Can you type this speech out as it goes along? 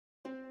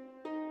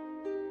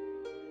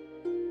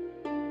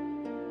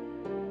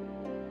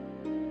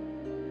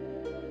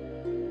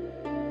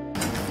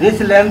this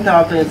length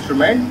of the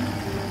instrument.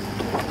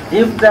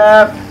 If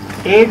the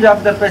age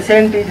of the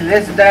patient is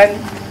less than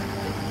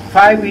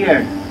 5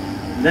 years,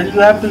 then you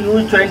have to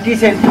use 20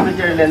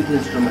 centimeter length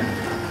instrument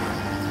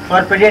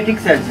for pediatric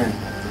surgeon.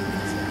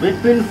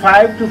 Between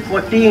 5 to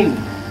 14,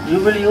 you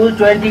will use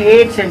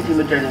 28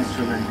 centimeter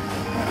instrument.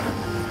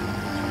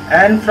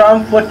 And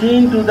from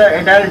 14 to the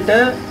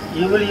adult,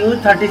 you will use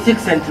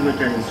 36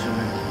 centimeter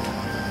instrument.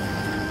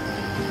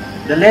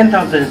 The length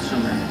of the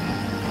instrument.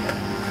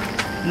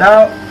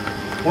 Now,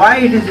 why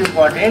it is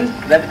important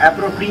that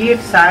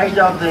appropriate size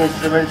of the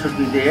instrument should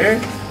be there?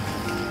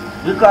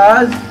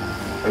 Because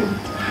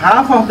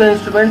half of the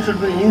instrument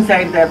should be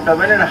inside the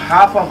abdomen and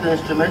half of the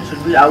instrument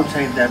should be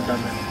outside the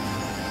abdomen.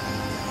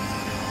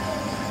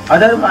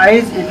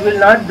 Otherwise, it will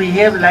not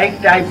behave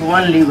like type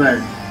 1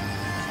 liver.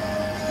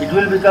 It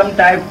will become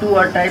type 2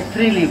 or type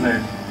 3 liver.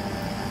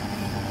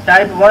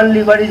 Type 1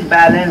 liver is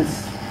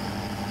balance.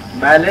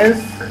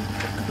 Balance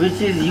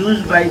which is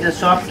used by the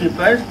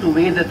shopkeepers to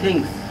weigh the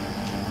things.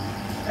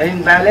 And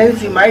in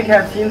balance, you might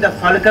have seen the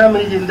fulcrum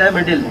is in the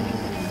middle.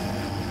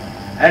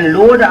 And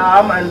load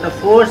arm and the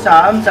force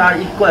arms are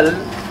equal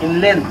in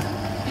length.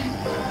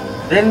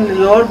 Then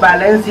your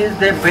balance is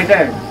the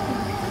better.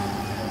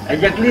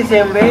 Exactly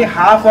same way,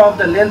 half of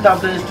the length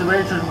of the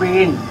instrument should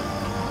be in.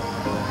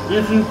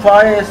 If you,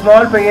 for a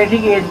small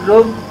pediatric age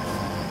group,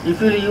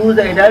 if you use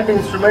the adult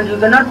instrument, you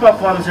cannot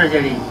perform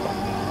surgery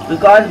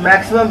because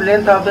maximum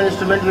length of the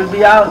instrument will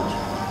be out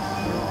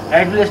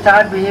and will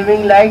start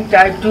behaving like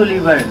type 2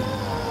 liver.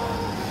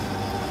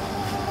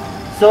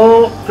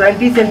 So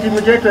 20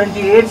 centimeter,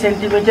 28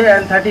 centimeter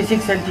and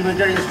 36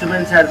 centimeter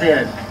instruments are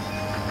there.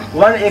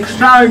 One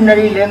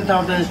extraordinary length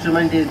of the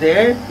instrument is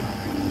there,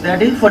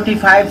 that is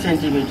 45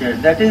 centimeter.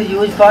 That is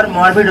used for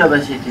morbid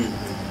obesity.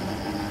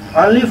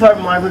 Only for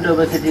morbid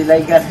obesity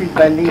like gastric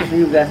banding,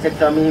 sleeve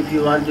gastrectomy if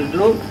you want to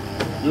do,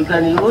 you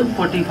can use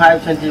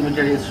 45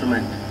 centimeter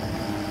instrument.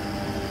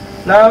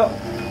 Now,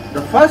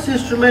 the first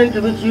instrument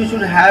which you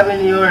should have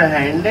in your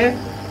hand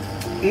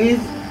is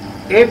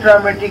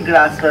atraumatic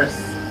graspers.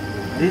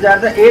 These are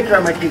the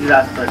atraumatic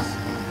graspers.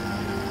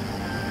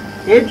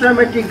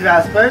 Atraumatic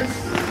graspers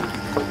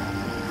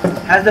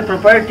has the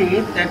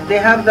property that they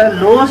have the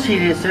low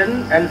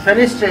serration and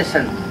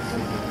fenestration.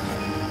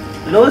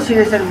 Low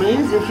serration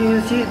means if you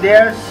will see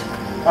there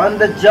on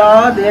the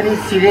jaw there is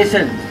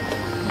serration.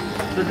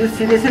 So this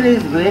serration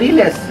is very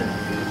less.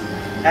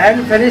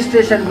 And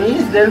fenestration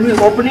means there will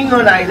be opening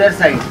on either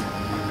side.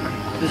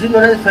 This is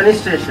known as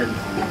fenestration.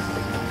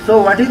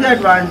 So what is the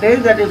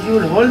advantage? That if you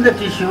will hold the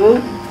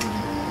tissue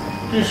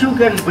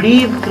can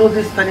breathe through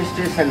this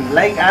fenestration.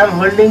 Like I am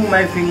holding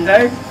my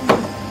finger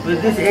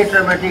with this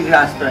atraumatic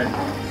grasper.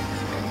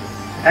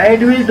 And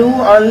it will do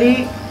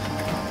only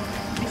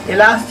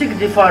elastic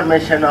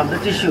deformation of the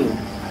tissue.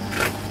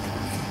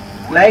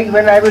 Like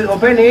when I will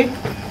open it,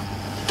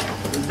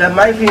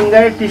 my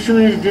finger tissue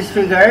is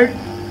disfigured,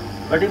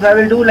 but if I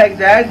will do like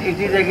that, it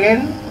is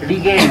again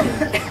regained.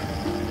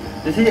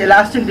 This is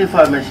elastic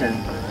deformation.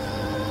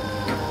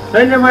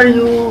 Whenever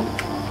you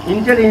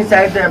enter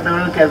inside the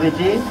abdominal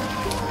cavity,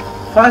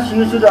 first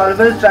you should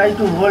always try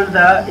to hold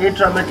the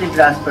atraumatic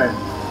grasper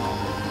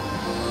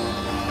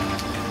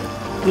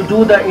to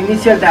do the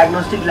initial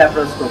diagnostic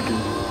laparoscopy,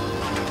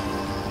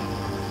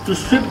 to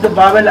strip the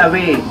bowel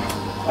away,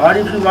 or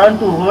if you want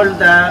to hold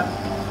the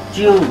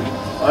tube,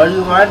 or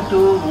you want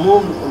to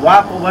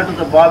walk over to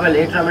the bowel,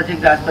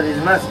 atraumatic grasper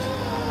is must.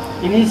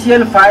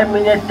 Initial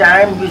 5-minute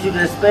time we should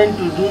spend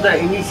to do the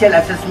initial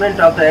assessment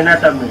of the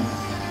anatomy.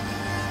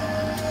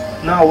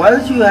 Now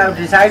once you have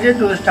decided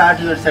to start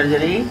your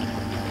surgery,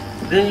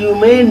 then you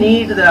may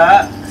need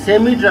the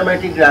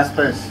semi-traumatic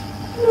graspers.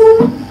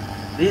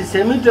 This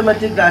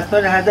semi-traumatic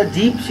grasper has a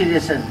deep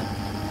serration.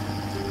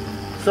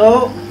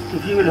 So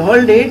if you will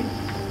hold it,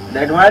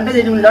 the advantage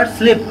it will not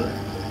slip.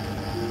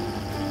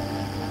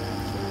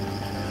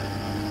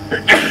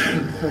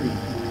 Sorry.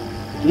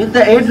 With the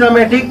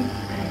atraumatic,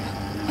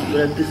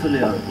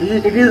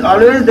 it is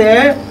always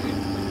there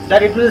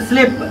that it will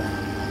slip.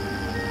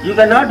 You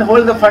cannot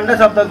hold the fundus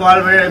of the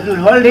gallbladder. If you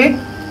hold it,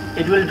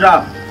 it will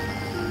drop.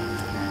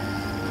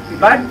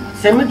 But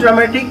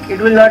semi-traumatic, it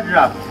will not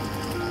drop.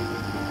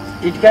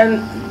 It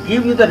can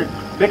give you the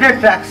better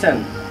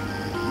traction,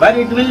 but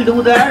it will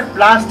do the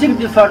plastic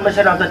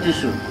deformation of the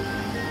tissue.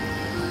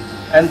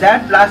 And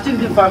that plastic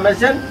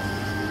deformation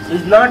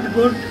is not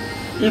good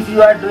if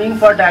you are doing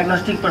for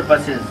diagnostic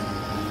purposes.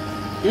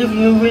 If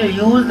you will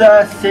use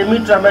the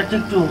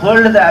semi-traumatic to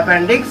hold the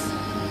appendix,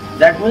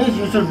 that means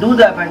you should do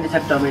the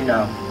appendicectomy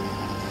now.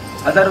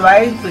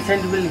 Otherwise,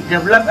 patient will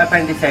develop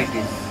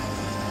appendicitis.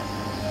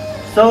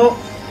 So,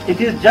 it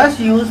is just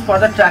used for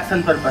the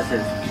traction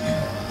purposes.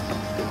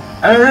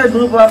 Another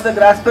group of the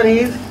grasper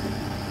is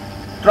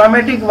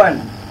traumatic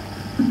one.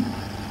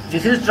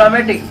 This is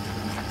traumatic.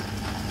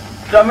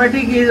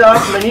 Traumatic is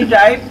of many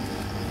types.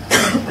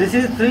 This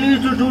is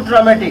 3:2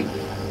 traumatic.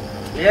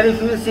 Here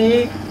if you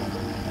see,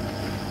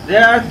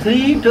 there are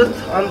 3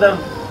 teeth on the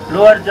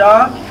lower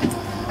jaw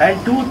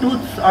and 2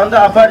 teeth on the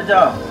upper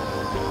jaw.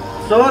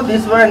 So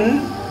this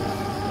one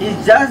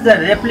is just the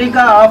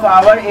replica of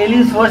our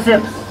Ellis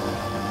forceps.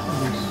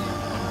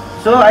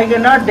 So I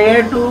cannot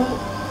dare to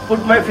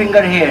put my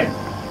finger here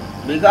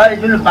because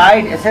it will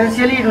bite.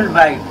 Essentially it will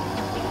bite.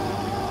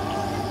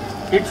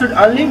 It should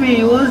only be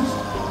used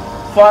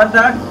for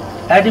the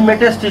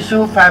edematous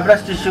tissue,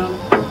 fibrous tissue,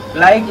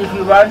 like if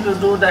you want to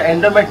do the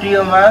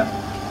endometrioma.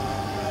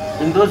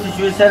 In those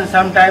situations,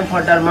 sometime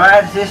for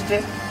dermoid cyst,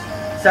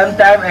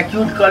 sometime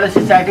acute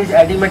cholecystitis,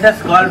 edematous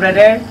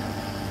gallbladder,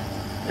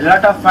 a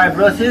lot of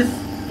fibrosis.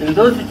 In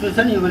those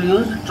situations, you will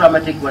use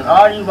traumatic one.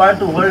 Or you want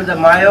to hold the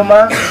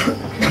myoma,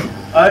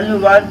 or you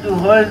want to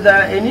hold the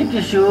any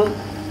tissue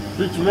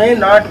which may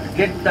not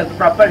get the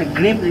proper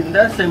grip in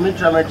the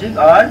semi-traumatic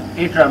or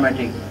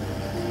atraumatic.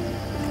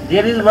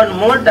 There is one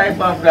more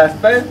type of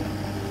grasper,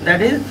 that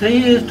is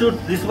 3:2.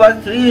 This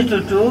was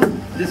 3:2.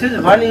 This is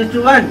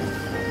 1:1.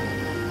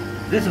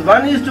 This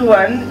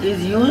 1:1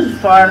 is used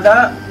for the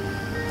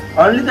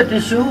only the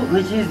tissue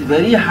which is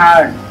very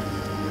hard.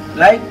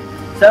 Like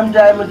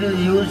sometimes it is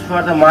used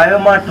for the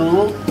myoma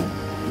to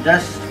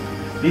just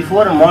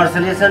before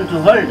morcellation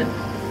to hold.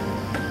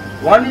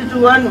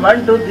 1:1,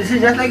 1, 2. This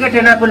is just like a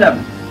tenaculum.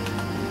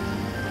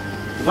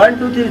 1,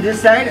 2, 3 this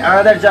side,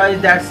 another jaw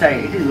is that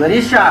side. It is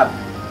very sharp.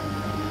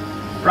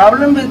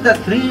 Problem with the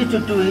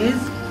 3:2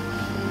 is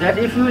that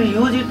if you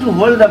use it to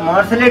hold the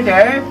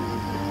morcellator,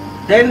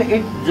 then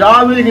its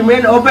jaw will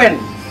remain open,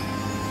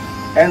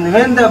 and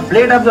when the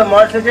blade of the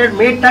morcellator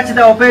may touch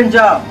the open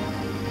jaw,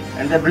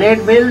 and the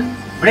blade will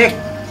break.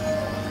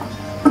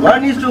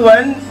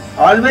 1:1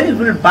 always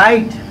will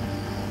bite.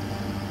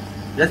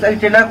 Just like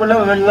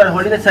tenaculum, when you are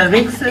holding the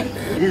cervix,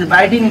 it is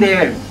biting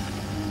there.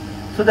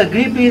 So the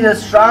grip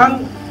is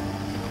strong,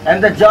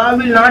 and the jaw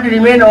will not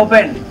remain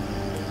open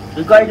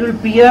because it will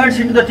pierce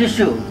into the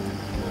tissue,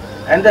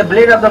 and the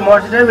blade of the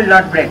morcellator will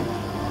not break.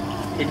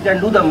 It can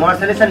do the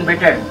morcellation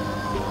better.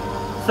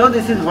 So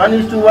this is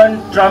 1:1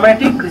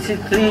 traumatic, this is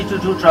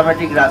 3:2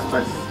 traumatic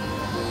graspers.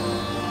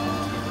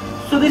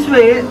 So this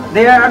way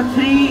there are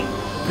three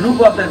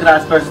group of the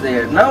graspers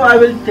there. Now I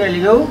will tell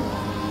you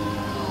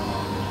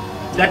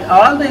that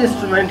all the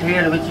instrument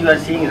here which you are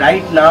seeing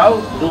right now,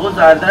 those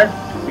are the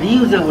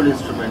reusable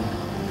instrument.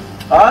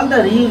 All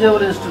the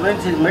reusable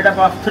instruments is made up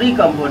of three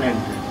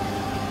components.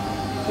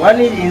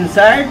 One is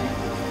inside,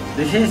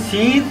 this is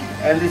sheath,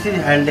 and this is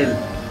handle.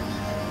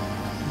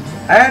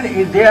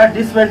 And they are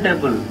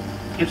dismountable.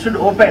 It should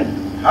open.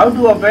 How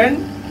to open?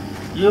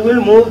 You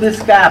will move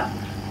this cap.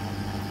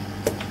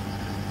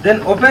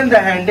 Then open the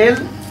handle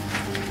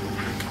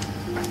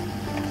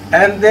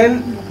and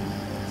then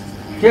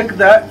take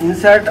the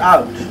insert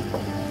out.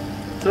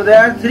 So there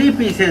are three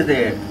pieces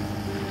there.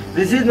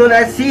 This is known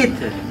as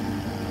sheath.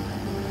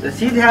 The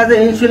sheath has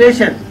an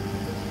insulation.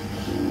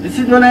 This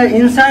is known as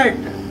insert.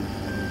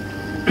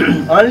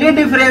 Only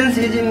difference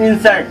is in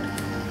insert.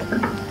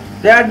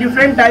 There are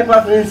different type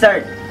of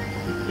insert.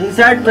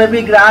 Insert may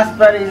be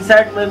grasper,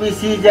 insert may be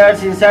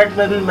scissors, insert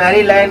may be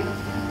Maryland.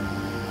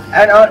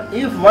 And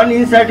if one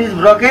insert is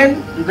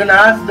broken, you can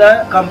ask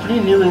the company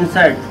new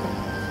insert.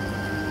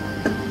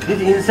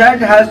 This insert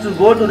has to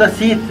go to the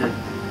sheath.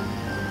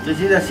 This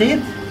is the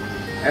sheath,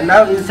 and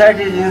now insert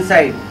is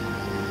inside.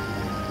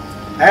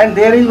 And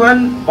there is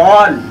one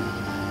ball,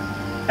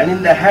 and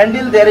in the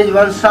handle there is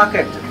one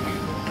socket.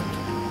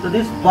 So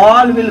this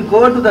ball will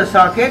go to the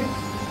socket,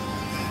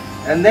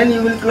 and then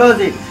you will close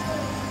it.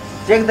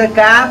 Take the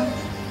cap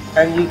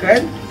and you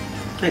can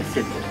fix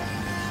it.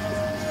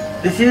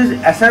 This is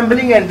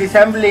assembling and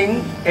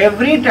disassembling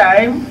every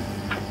time.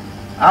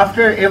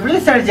 After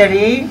every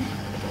surgery,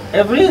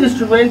 every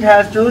instrument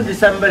has to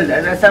disassemble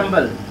and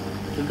assemble.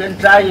 You can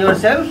try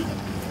yourself.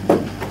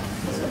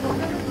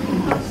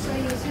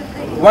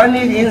 One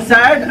is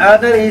inside,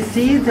 other is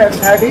sheath, and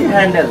third is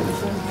handle.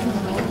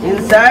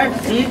 Inside,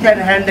 sheath and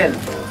handle.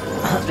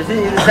 This is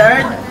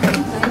inside,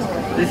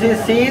 this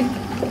is sheath,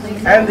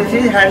 and this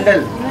is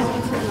handle.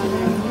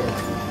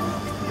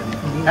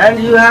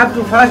 And you have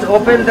to first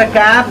open the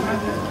cap.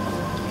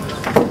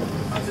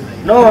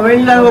 No, when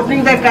you are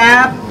opening the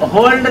cap,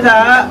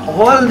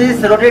 hold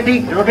this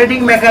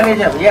rotating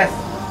mechanism. Yes,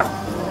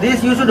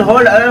 this you should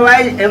hold,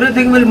 otherwise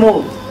everything will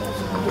move.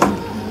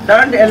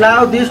 Don't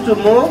allow this to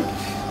move.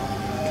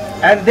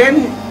 And then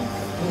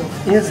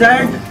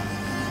insert,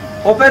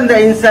 open the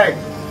insert,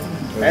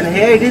 and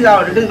here it is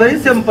out. It is very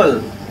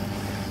simple.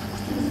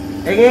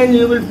 Again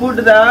you will put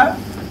the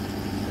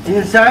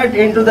insert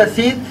into the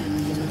sheath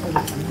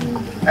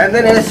and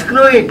then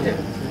screw it,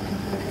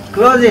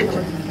 close it,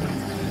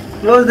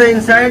 close the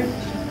insert,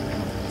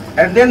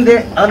 and then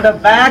on the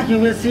back you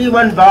will see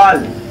one ball,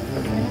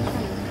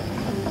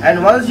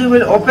 and once you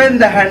will open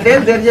the handle,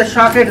 there is a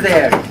socket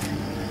there.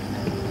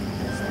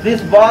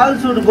 This ball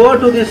should go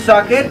to this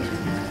socket,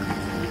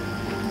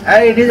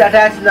 and it is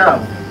attached now.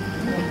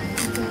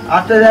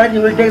 After that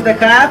you will take the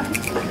cap,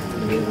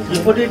 you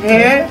put it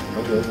here,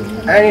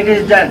 and it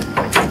is done.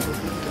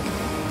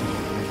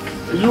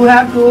 You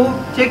have to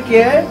check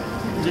here.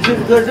 This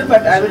is good,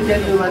 but I will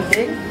tell you one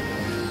thing.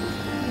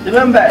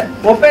 Remember,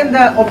 open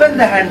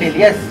the handle,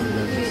 yes.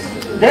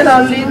 Then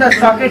only the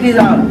socket is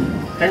out.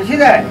 Can you see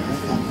that?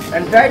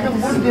 and try to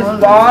put this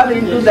ball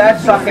into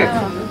that socket.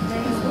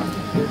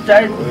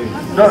 Try,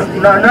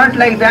 no, not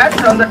like that,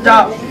 from the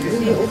top.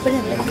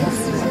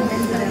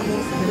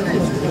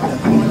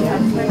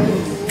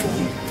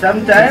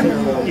 Sometimes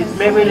it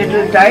may be a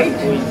little tight.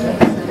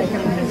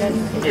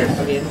 Yes.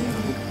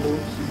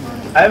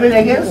 I will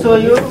again show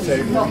you.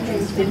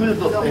 It will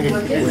go.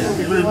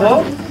 It will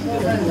go,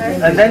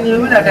 and then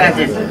you will attach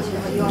it.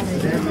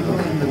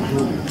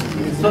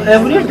 So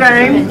every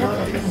time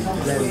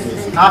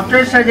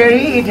after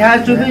surgery, it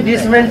has to be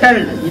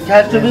dismantled. It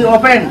has to be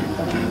opened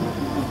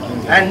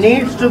and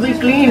needs to be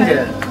cleaned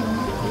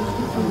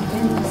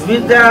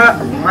with the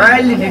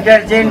mild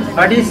detergent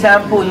body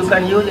shampoo. You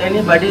can use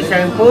any body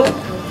shampoo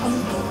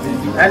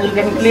and you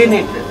can clean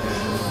it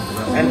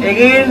and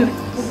again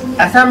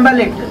assemble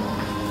it,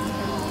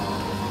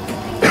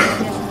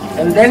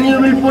 and then you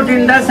will put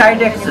in the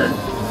Cydex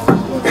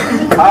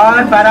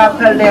or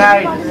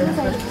paraphthaldehyde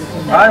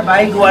or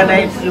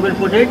biguanides. You will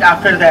put it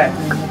after that.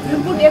 You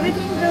put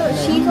everything, the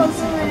sheet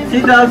also?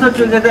 Sheet also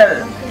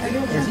together.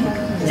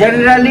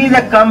 Generally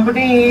the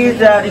company is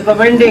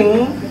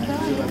recommending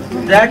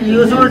that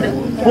you should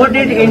put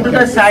it into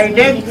the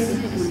Cydex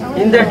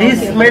in the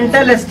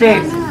dismantle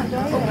state,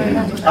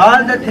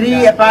 all the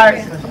three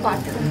apart.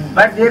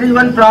 But there is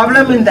one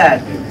problem in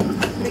that.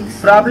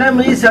 Problem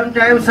is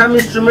sometimes some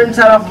instruments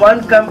are of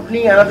one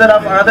company, another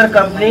of another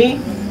company,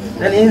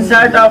 then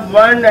insert of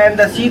one and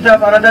the sheath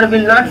of another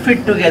will not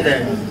fit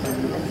together.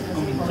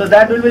 So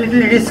that will be a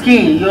little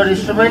risky. Your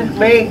instrument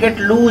may get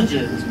loose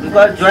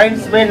because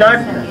joints may not,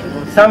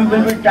 some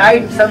will be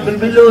tight, some will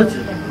be loose.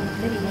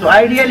 So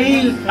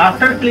ideally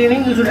after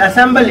cleaning you should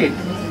assemble it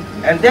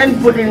and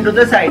then put into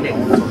the Cydex.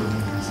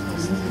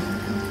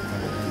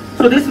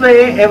 So this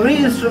way every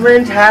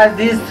instrument has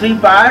these three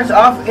parts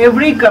of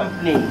every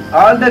company.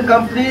 All the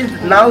companies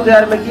now they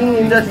are making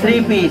in the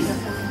 3-piece.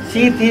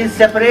 Sheath is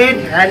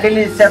separate, handle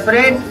is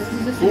separate,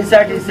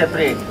 insert is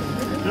separate.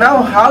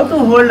 Now how to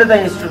hold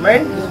the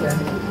instrument?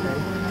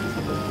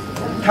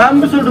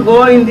 Thumb should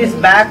go in this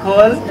back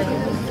hole.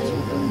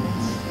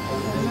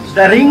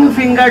 The ring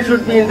finger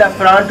should be in the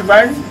front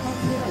one.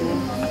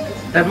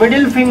 The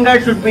middle finger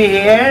should be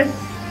here.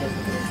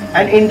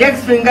 And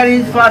index finger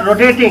is for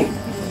rotating.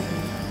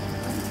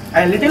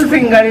 And little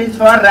finger is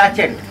for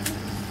ratchet.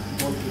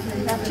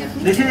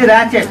 This is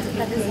ratchet.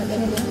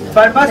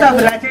 Purpose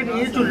of ratchet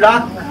is to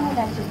lock.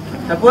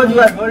 Suppose you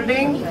are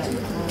holding,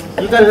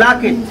 you can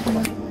lock it.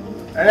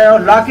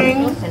 And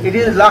locking, it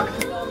is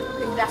locked.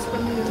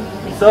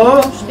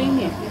 So,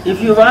 if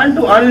you want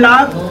to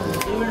unlock,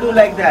 you will do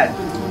like that.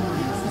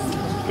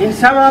 In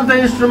some of the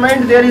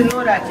instruments, there is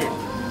no ratchet.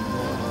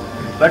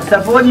 But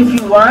suppose if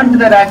you want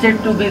the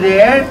ratchet to be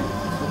there,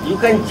 you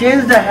can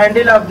change the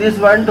handle of this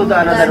one to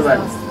the another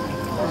one.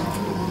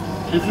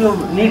 If you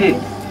need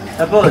it,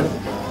 suppose.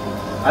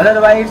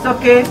 Otherwise, it's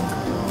okay.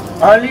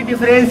 Only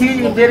difference is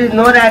if there is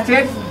no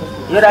ratchet,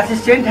 your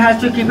assistant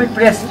has to keep it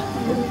pressed.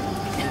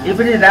 If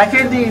it is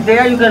ratchet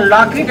there, you can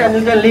lock it and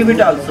you can leave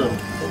it also.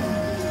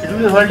 It will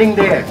be holding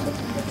there.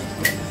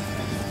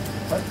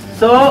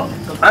 So,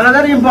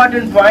 another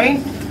important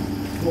point,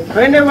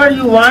 whenever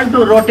you want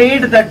to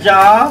rotate the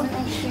jaw,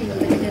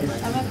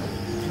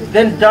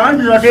 then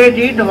don't rotate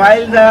it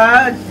while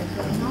the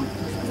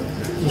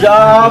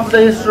jaw of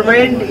the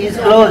instrument is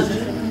closed.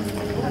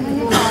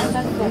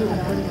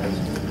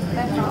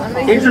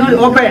 It should be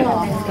open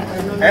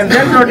and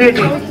then rotate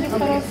it.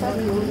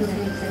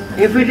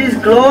 If it is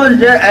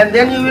closed and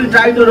then you will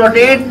try to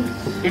rotate,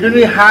 it will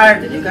be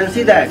hard. You can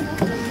see that.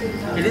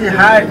 It is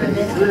hard.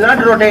 It will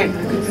not rotate.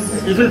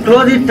 If you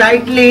close it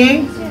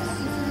tightly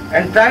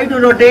and try to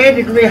rotate,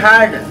 it will be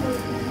hard.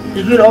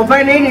 If you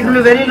open it, it will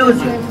be very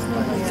loose.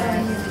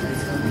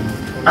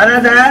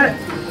 Another,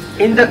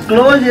 in the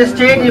closed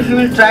state, if you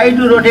will try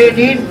to rotate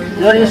it,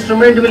 your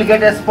instrument will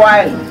get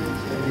spoiled.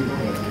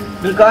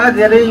 Because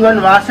there is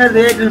one washer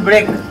there, it will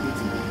break.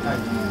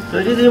 So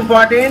it is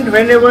important,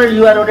 whenever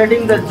you are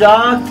rotating the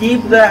jaw,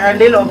 keep the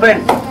handle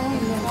open.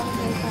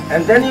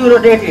 And then you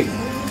rotate it.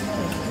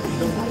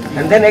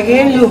 And then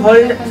again you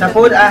hold,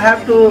 suppose I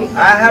have to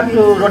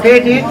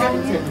rotate it,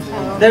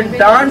 then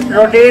don't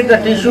rotate the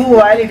tissue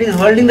while it is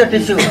holding the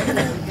tissue.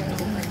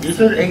 You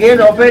should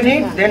again open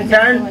it, then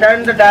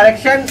turn the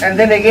direction and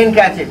then again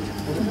catch it.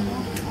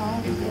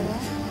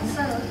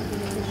 Sir,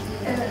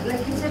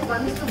 like you said,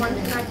 1:1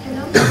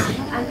 platinum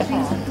and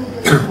 3:2.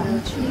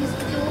 3:2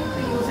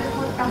 we use it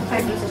for tough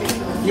fatty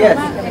tissue. Yes,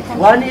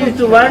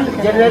 1:1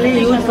 generally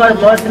used for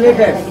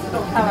morcellators.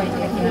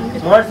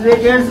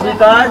 Morcellators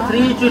because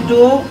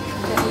 3:2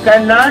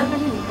 cannot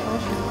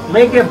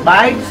make a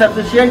bite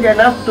sufficient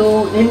enough to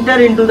enter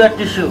into the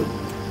tissue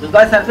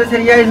because surface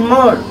area is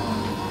more.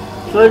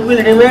 So it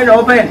will remain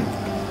open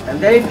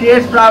and then it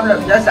creates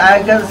problem. Just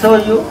I can show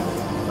you.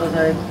 So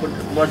I put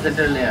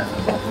morcellator layer,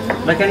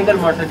 mechanical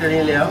morcellator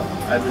layer.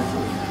 I will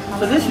show you.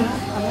 So this,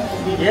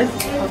 yes.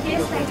 In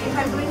case like if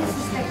I'm doing a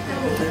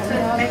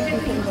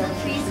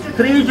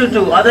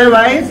 3:2.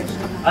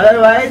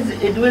 Otherwise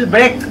it will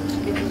break.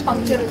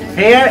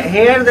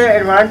 Here the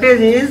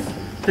advantage is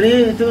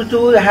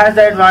 3:2 has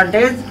the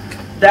advantage.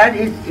 that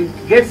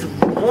it gets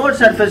more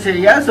surface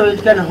area, so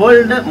it can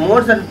hold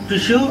more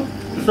tissue.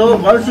 So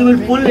once you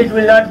will pull, it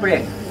will not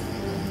break.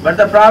 But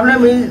the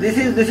problem is this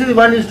is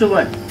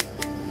 1:1.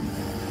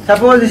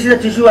 Suppose this is a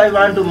tissue I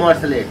want to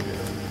morcellate.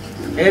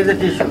 Here is the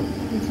tissue.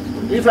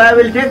 If I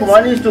will take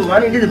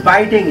 1:1, it is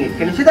biting it.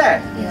 Can you see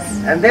that?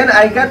 Yes. And then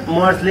I can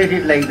morcellate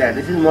it like that.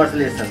 This is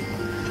morcellation.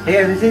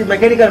 Here this is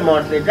mechanical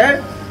morcellator,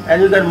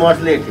 and you can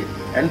morcellate it.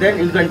 And then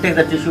you can take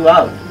the tissue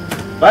out.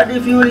 But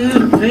if you will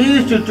use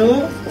 3:2,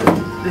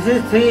 this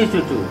is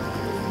 3:2.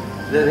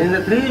 In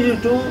the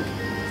 3:2,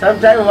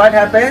 sometimes what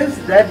happens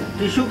that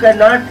tissue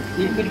cannot,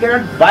 it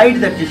cannot bite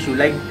the tissue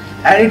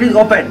and it is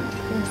open.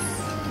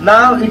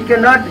 Now it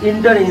cannot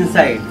enter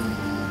inside.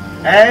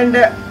 And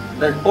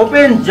the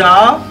open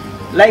jaw,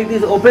 like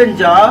this open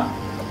jaw,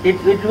 it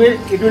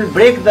will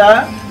break the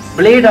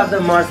blade of the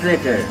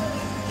morcellator.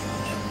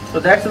 So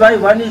that's why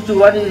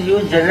 1:1 is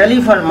used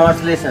generally for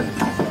morcellation,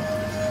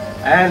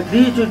 and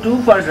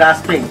 3:2 for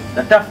grasping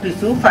the tough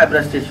tissue,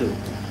 fibrous tissue.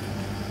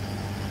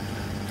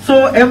 So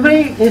every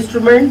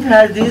instrument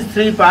has these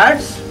three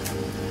parts,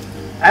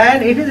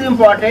 and it is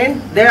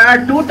important. There are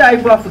two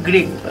types of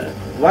grip.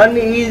 One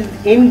is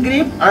in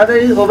grip, other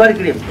is over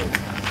grip.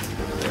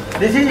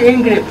 This is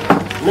in grip,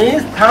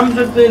 means thumb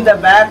should be in the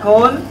back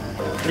hole,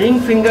 ring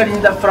finger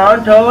in the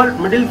front hole,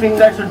 middle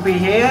finger should be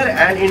here,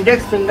 and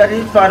index finger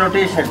is for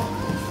rotation.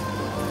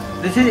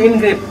 This is in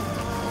grip.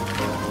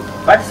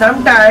 But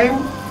sometimes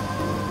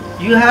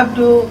you have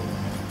to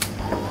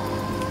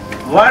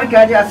work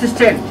as an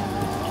assistant,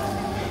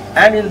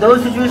 and in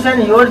those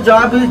situations your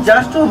job is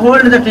just to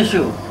hold the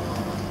tissue.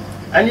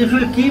 And if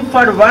you keep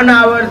for 1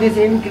 hour this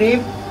in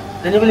grip,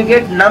 then you will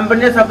get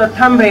numbness of the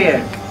thumb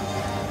here.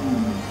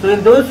 So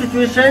in those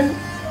situations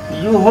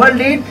you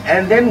hold it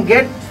and then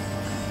get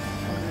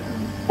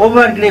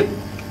over grip,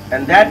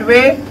 and that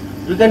way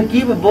you can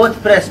keep both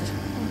pressed.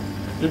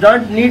 You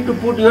don't need to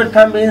put your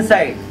thumb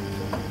inside,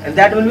 and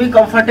that will be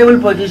comfortable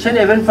position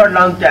even for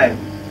long time.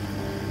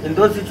 In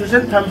those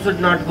situations thumb should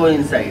not go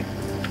inside.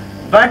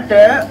 But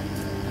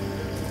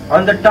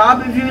on the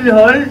top if you will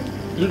hold,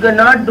 you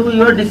cannot do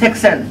your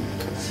dissection.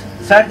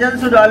 Surgeon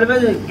should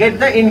always get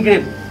the in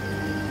grip.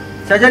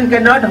 Surgeon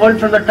cannot hold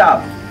from the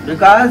top,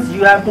 because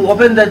you have to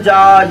open the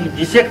jaw, you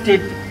dissect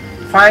it,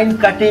 fine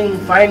cutting,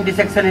 fine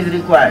dissection is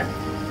required.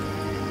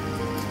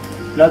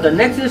 Now the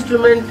next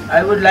instrument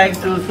I would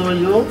like to show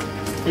you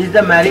is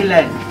the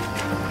Maryland.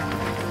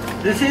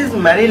 This is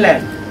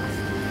Maryland.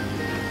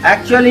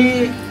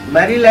 Actually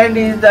Maryland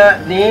is the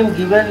name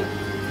given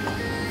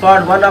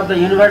for one of the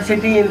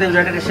university in the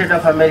United States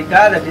of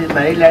America, that is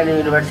Maryland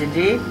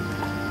University.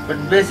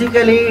 But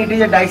basically it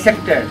is a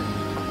dissector,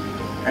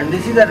 and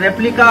this is a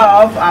replica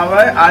of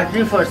our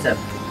artery forceps,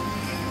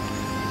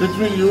 which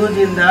we use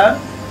in the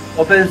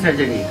open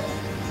surgery.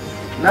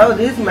 Now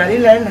this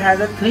Maryland has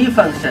a three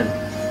functions.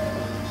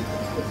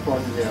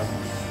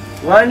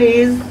 One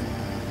is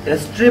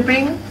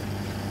stripping,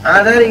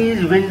 other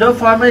is window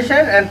formation,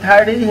 and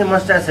third is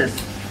hemostasis.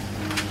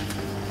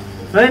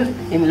 When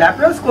in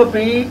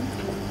laparoscopy,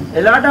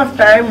 a lot of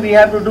time we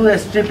have to do a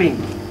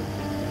stripping.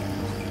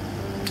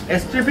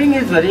 Stripping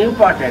is very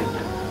important.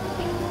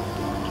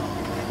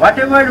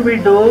 Whatever we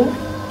do,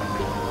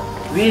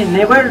 we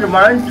never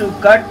want to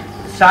cut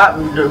sharp,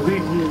 we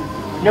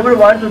never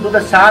want to do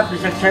the sharp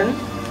dissection,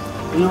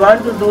 we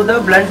want to do the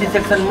blunt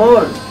dissection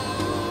more.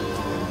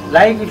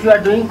 Like if you are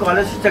doing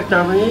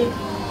cholecystectomy,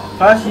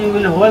 first you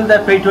will hold the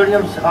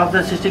peritoneum of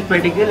the cystic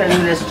pedicle and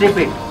you will strip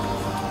it.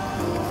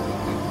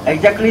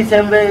 Exactly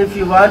same way if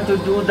you want to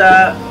do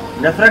the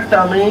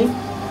nephrectomy,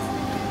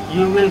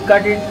 you will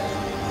cut it,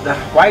 the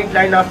white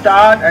line of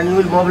taut, and you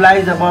will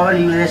mobilize the bowel,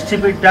 you will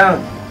strip it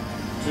down.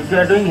 If you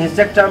are doing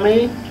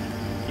hysterectomy,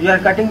 you are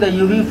cutting the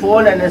UV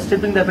fold and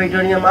stripping the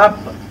peritoneum up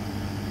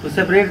to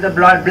separate the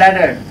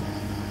bladder.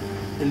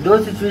 In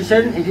those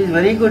situations, it is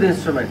very good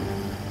instrument,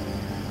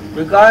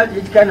 because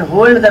it can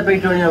hold the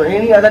peritoneum.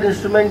 Any other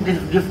instrument is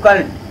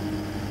difficult.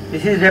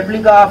 This is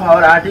replica of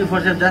our artery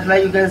forceps. Just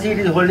like you can see, it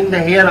is holding the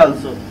hair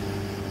also.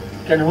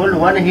 It can hold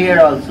one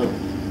hair also.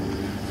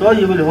 So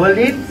you will hold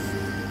it,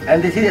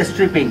 and this is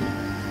stripping.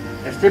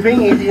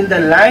 Stripping is in the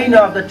line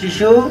of the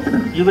tissue,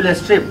 you will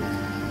strip,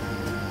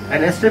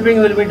 and stripping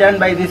will be done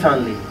by this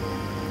only.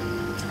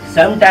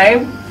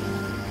 Sometimes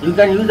you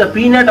can use a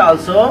peanut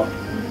also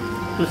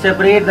to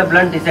separate the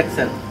blunt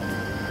dissection.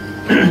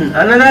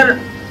 Another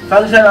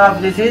function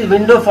of this is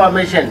window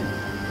formation.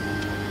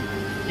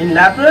 In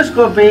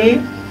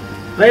laparoscopy,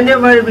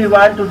 whenever we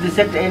want to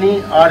dissect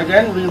any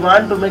organ, we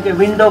want to make a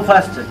window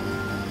first.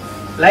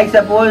 Like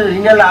suppose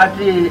renal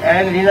artery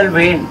and renal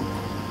vein,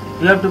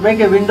 you have to make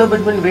a window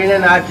between vein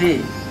and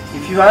artery.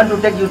 If you want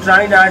to take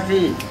uterine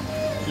artery,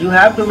 you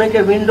have to make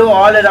a window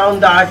all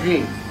around the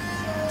artery.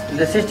 In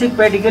the cystic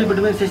pedicle,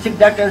 between cystic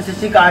duct and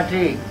cystic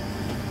artery.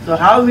 So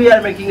how we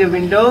are making a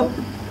window?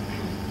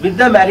 With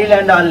the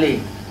Maryland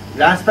only.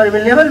 Grasper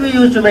will never be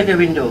used to make a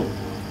window.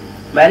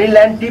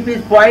 Maryland tip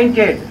is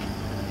pointed.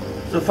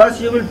 So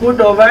first you will put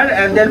over,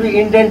 and there will be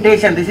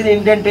indentation. This is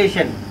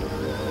indentation.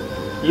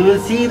 You will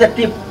see the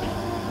tip.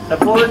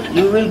 Suppose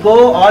you will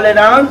go all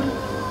around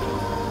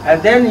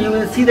and then you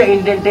will see the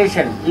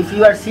indentation. If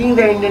you are seeing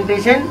the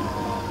indentation,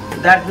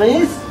 that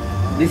means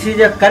this is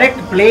a correct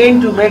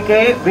plane to make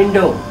a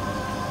window,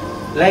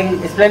 like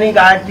splenic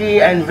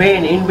artery and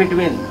vein in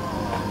between.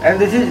 And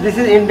this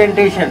is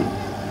indentation.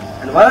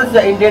 And once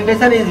the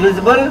indentation is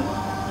visible,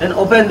 then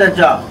open the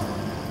jaw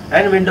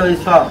and window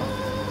is formed.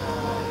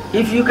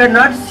 If you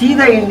cannot see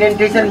the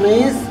indentation,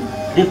 means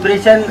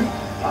depression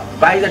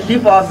by the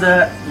tip of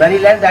the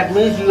Maryland, that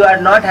means you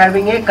are not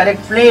having a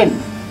correct plane,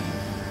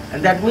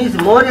 and that means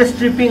more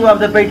stripping of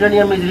the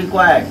peritoneum is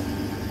required.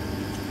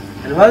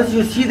 And once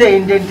you see the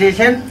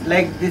indentation,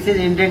 like this is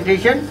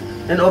indentation,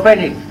 then open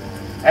it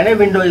and a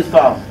window is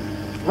formed.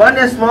 One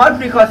small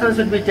precaution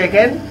should be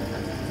taken,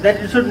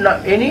 that it should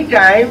not, any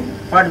time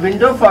for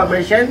window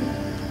formation,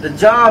 the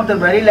jaw of the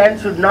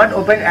Maryland should not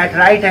open at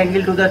right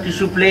angle to the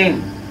tissue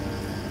plane.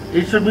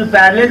 It should be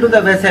parallel to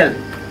the vessel.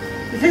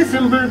 This is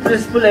simple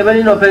principle even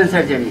in open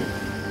surgery.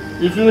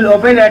 If you will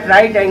open at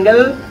right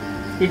angle,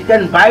 it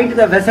can bite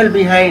the vessel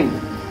behind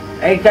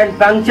and it can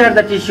puncture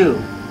the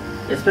tissue.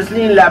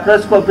 Especially in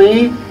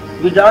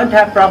laparoscopy, we don't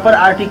have proper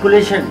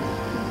articulation.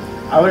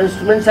 Our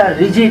instruments are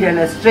rigid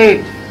and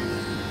straight.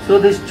 So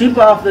this tip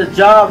of the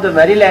jaw of the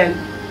Maryland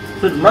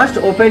must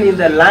open in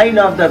the line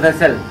of the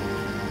vessel,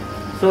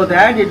 so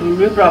that it will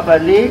be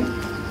properly,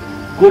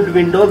 good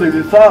window will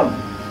be formed.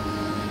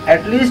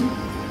 At least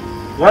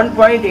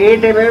 1.8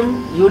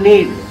 mm you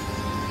need.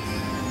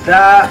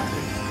 The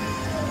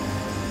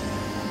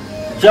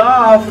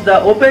jaw of the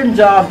open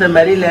jaw of the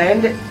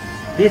Maryland,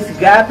 this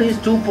gap is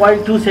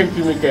 2.2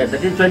 centimeter,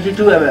 that is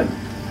 22 mm.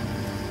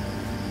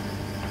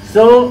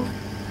 So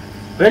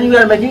when you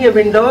are making a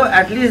window,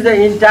 at least the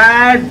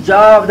entire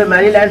jaw of the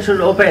Maryland should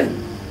open.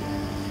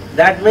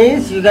 That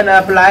means you can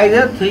apply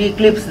the 3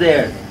 clips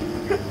there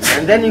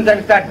and then you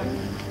can cut.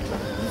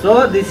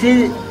 So this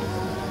is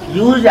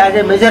used as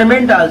a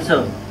measurement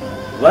also.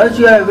 Once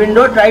you have a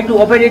window, try to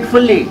open it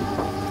fully.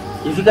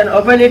 If you can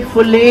open it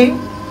fully,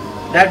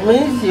 that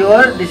means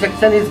your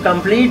dissection is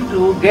complete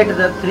to get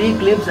the 3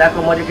 clips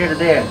accommodated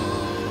there.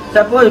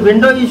 Suppose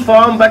window is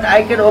formed but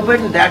I can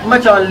open that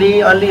much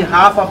only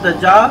half of the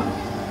jaw,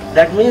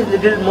 that means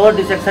little more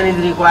dissection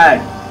is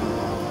required.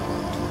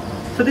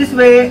 So this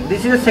way,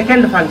 this is the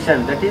second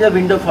function, that is a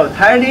window form.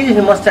 Third is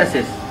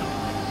hemostasis.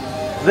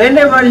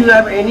 Whenever you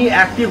have any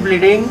active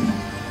bleeding,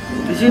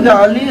 this is the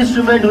only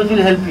instrument which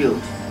will help you.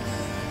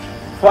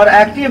 For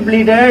active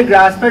bleeder,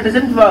 grasper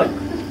doesn't work.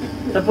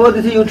 Suppose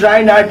this is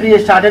uterine artery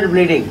started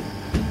bleeding.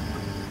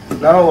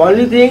 Now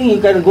only thing,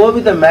 you can go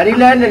with the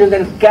Maryland and you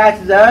can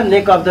catch the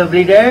neck of the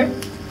bleeder.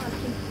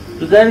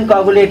 You can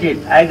coagulate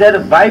it. Either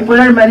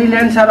bipolar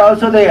Marylands are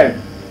also there.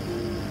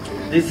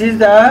 This is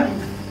the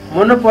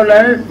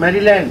monopolar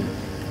Maryland.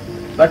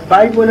 But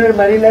bipolar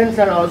Marylands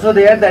are also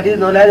there, that is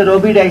known as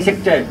Roby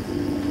dissector.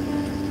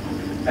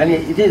 And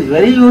it is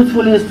very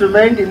useful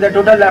instrument in the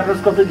total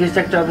laparoscopic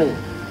hysterectomy.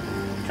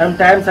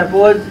 Sometimes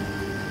suppose,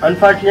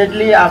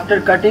 unfortunately,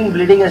 after cutting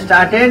bleeding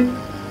started,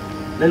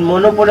 then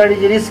monopolar is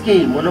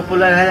risky.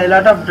 Monopolar has a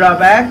lot of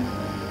drawback.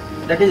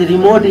 That is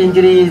remote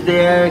injury is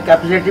there,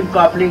 capacitive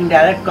coupling,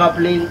 direct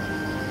coupling,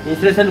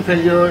 insulation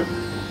failure.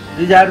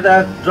 These are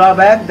the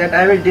drawbacks that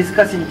I will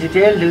discuss in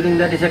detail during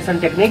the dissection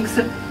techniques.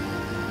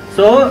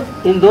 So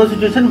in those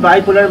situations,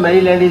 bipolar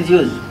Maryland is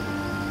used.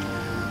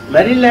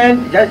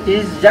 Maryland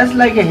is just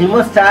like a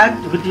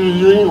hemostat which is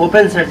used in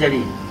open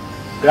surgery.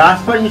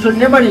 Grasper you should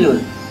never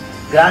use.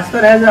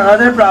 Grasper has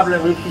another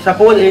problem. If you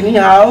suppose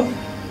anyhow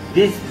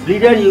this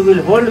bleeder you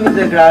will hold with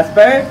the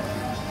grasper,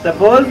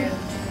 suppose,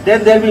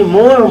 then there will be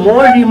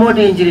more remote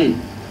injury,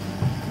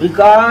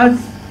 because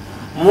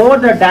more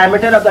the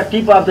diameter of the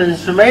tip of the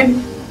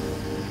instrument,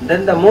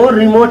 then the more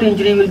remote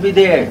injury will be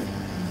there.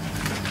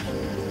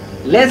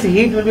 Less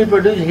heat will be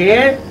produced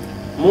here,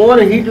 more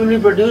heat will be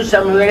produced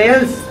somewhere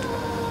else.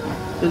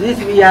 So this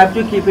we have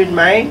to keep in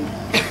mind,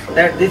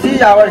 that this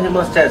is our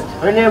hemostasis.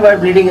 Whenever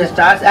bleeding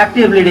starts,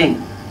 active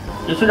bleeding,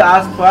 you should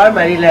ask for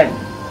Maryland.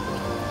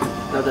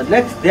 Now the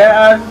next, there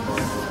are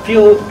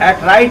few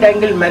at right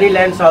angle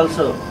Marylands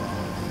also.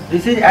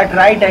 This is at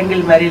right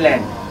angle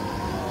Maryland.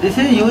 This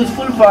is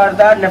useful for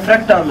the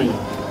nephrectomy.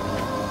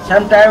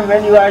 Sometimes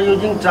when you are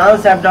using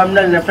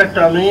transabdominal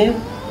nephrectomy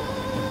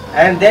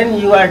and then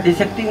you are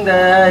dissecting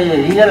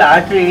the renal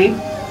artery,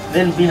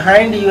 then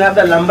behind you have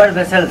the lumbar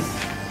vessels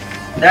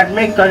that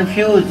may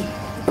confuse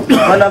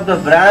one of the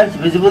branch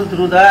visible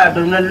through the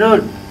abdominal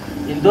root.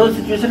 In those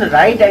situations,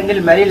 right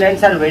angle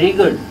Marylands are very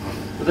good,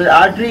 because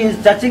artery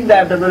is touching the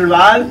abdominal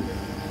wall.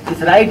 This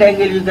right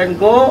angle you can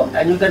go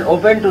and you can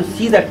open to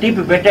see the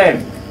tip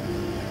better.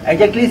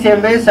 Exactly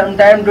same way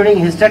sometime during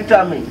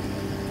hysterectomy.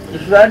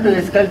 If you want to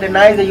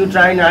escultanize the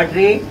uterine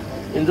artery,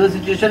 in those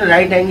situations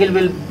right angle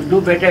will do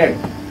better,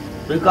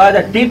 because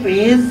the tip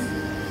is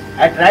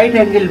at right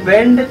angle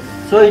bend,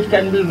 so it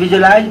can be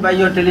visualized by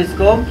your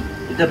telescope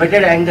with a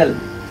better angle.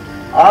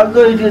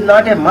 Although it is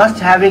not a must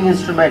having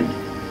instrument.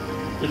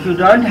 If you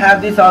don't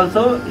have this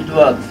also, it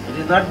works. It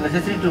is not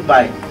necessary to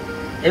buy.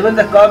 Even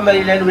the curved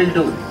Maryland will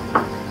do.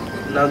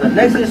 Now the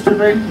next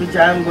instrument which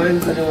I am going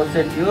to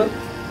demonstrate to you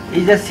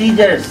is the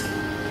seizures.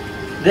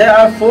 There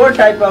are 4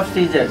 types of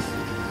seizures.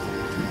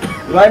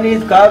 One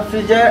is curved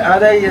seizure,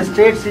 another is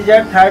straight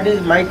seizure, third is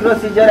micro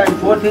seizure, and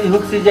fourth is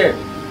hook seizure.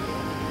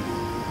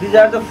 These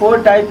are the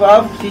 4 types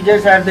of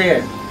seizures are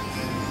there,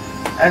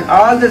 and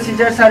all the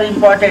seizures are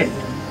important.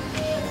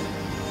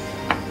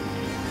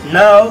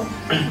 Now,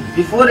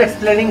 before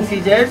explaining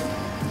seizures,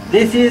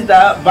 this is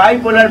the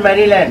bipolar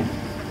Maryland.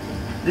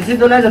 This is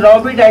known as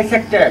Robbie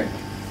dissector.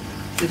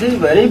 This is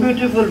very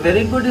beautiful,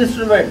 very good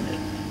instrument,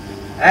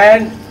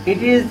 and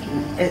it is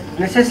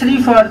necessary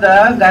for the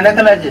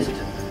gynecologist,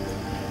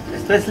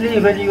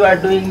 especially when you are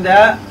doing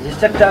the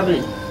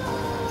hysterectomy.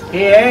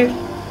 Here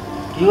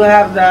you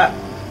have the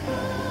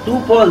 2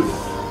 poles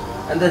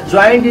and the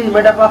joint is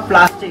made up of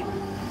plastic,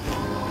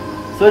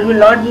 so it will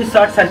not be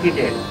short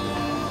circuited.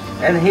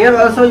 And here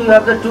also you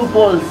have the 2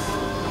 poles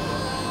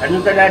and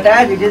you can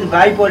attach, it is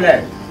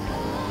bipolar,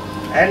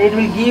 and it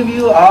will give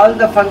you all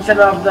the function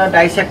of the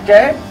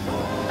dissector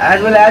as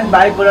well as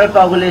bipolar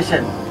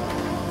coagulation.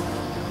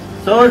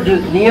 So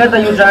near the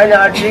uterine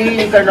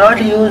artery you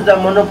cannot use the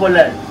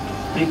monopolar,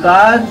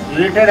 because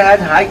ureter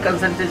has high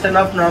concentration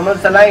of normal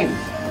saline,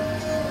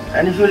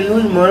 and if you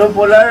use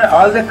monopolar,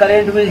 all the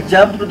current will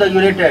jump to the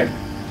ureter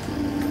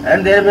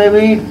and there may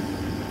be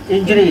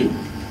injury.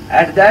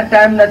 At that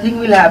time nothing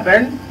will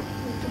happen,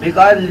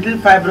 because little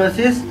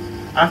fibrosis,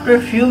 after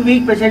a few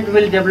weeks patient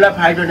will develop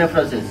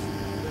hydronephrosis.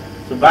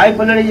 So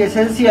bipolar is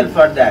essential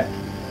for that,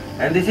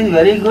 and this is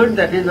very good.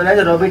 That is known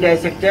as Robbie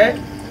dissector.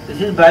 This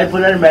is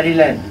bipolar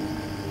Maryland.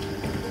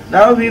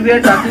 Now we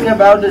were talking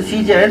about the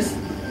seizures.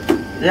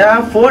 There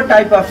are 4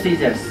 types of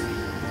seizures.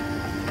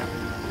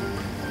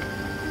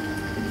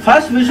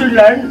 First we should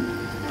learn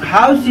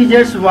how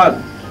seizures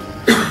work.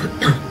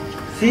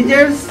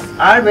 Seizures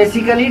are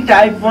basically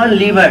type 1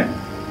 lever.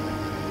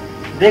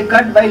 They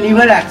cut by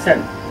lever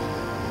action.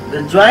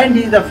 The joint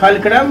is the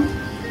fulcrum.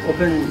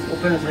 Open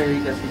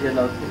seizure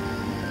also.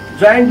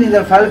 Joint is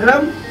the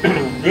fulcrum.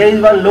 There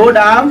is one load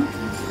arm,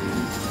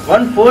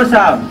 one force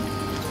arm,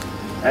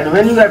 and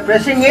when you are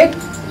pressing it,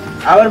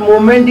 our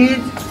movement is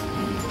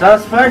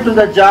transferred to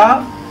the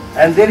jaw,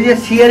 and there is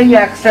a shearing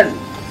action.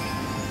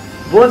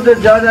 Both the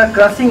jaws are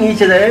crossing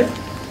each other,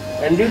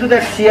 and due to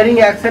that shearing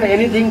action,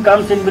 anything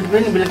comes in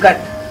between will cut.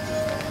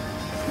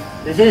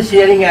 This is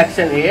shearing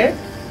action here,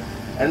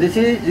 and this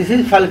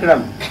is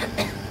fulcrum,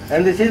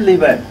 and this is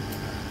lever.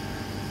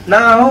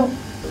 Now,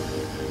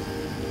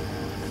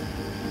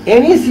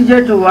 any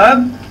seizure to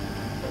work,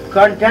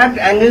 contact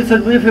angle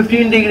should be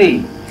 15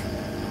 degree.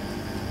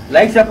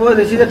 Like suppose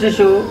this is a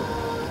tissue,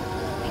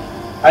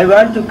 I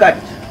want to cut.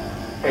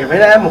 And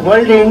when I am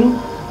holding,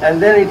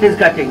 and then it is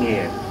cutting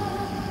here.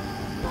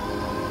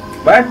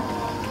 But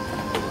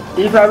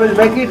if I will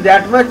make it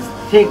that much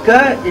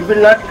thicker, it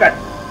will not cut,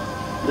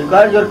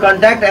 because your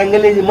contact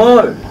angle is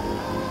more.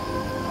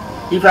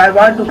 If I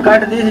want to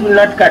cut this, it will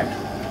not cut.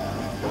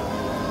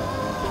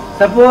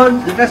 Suppose,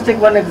 let us take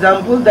one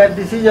example, that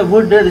this is a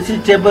wood, this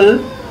is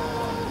table,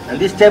 and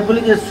this table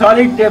is a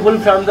solid table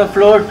from the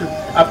floor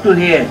up to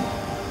here.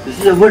 This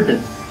is a wood.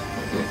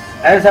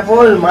 And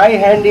suppose my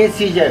hand is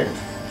seizure.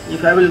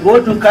 If I will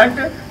go to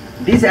cut,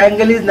 this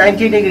angle is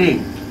 90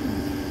 degree.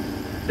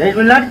 Then it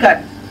will not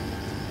cut.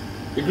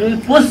 It will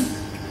push.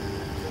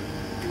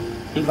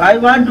 If I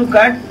want to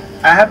cut,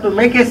 I have to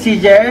make a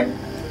seizure.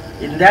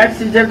 In that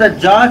seizure, the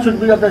jaw should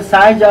be of the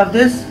size of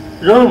this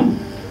room.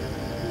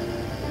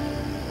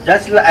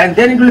 And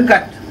then it will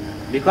cut,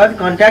 because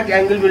contact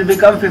angle will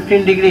become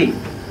 15 degree.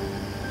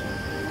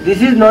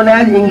 This is known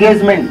as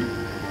engagement.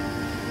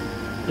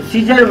 The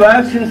seizure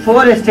works in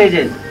 4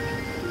 stages.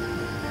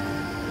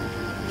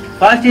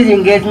 First is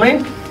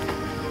engagement,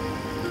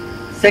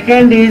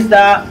 second is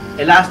the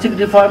elastic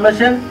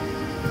deformation,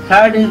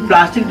 third is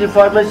plastic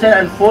deformation,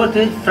 and fourth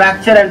is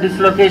fracture and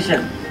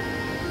dislocation.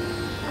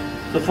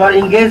 So for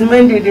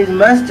engagement, it is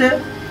must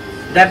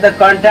that the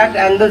contact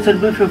angle should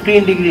be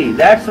 15 degree.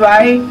 That's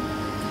why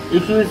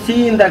if you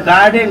see in the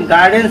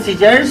garden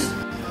seizures,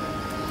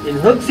 in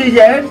hook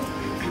seizure,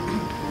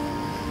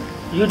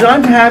 you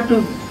don't have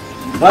to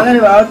bother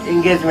about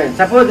engagement.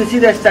 Suppose this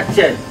is the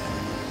structure,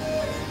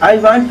 I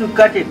want to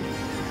cut it,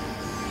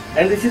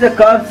 and this is a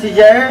curved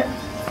seizure,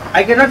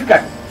 I cannot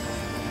cut.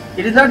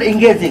 It is not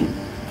engaging,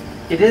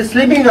 it is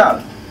slipping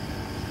out.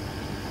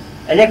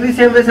 Exactly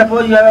same way,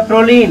 suppose you have a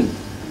proline,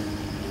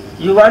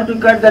 you want to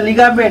cut the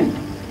ligament,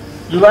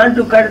 you want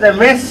to cut the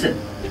mesh.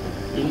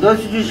 In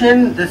those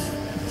situations, the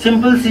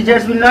simple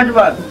seizures will not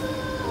work.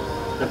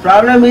 The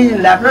problem is in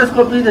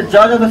laparoscopy, the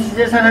jaws of the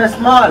seizures are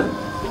small,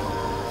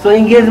 so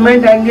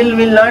engagement angle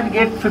will not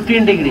get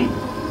 15 degree.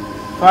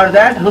 For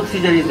that, hook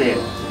seizure is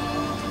there.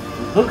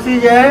 Hook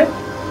seizure,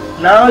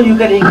 now you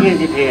can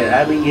engage it here.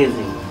 I am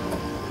engaging.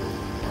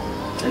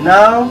 And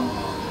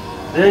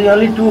now there is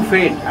only 2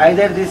 fate.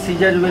 Either this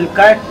seizure will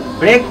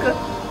break,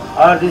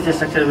 or this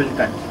structure will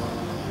cut.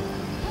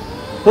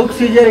 Hook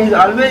seizure is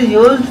always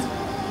used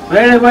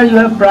wherever you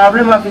have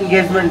problem of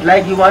engagement,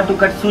 like you want to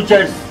cut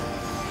sutures,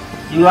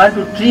 you want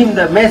to trim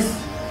the mesh,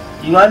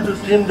 you want to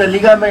trim the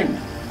ligament,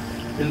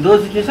 In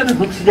those situations,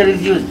 hook scissor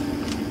is used.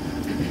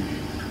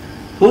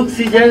 Hook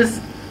scissors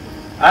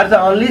are the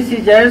only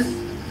scissors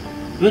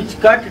which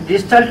cut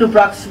distal to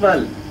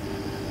proximal.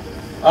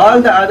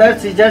 All the other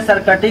scissors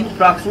are cutting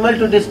proximal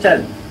to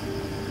distal.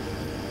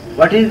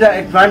 What is the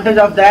advantage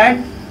of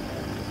that?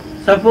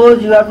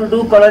 Suppose you have to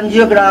do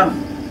cholangiogram.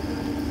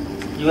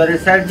 You are a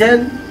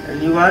surgeon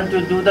and you want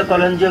to do the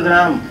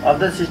cholangiogram of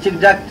the cystic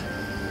duct.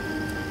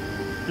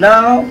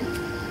 Now,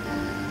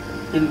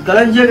 in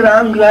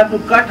cholangiogram, you have to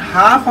cut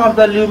half of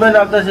the lumen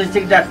of the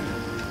cystic duct.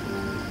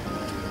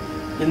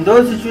 In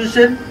those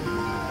situations,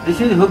 this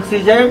is hook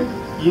scissor.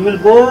 You will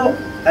go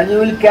and you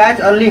will catch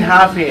only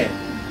half here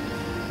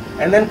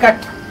and then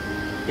cut.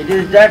 It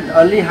is done.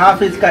 Only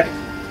half is cut.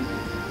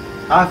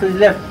 Half is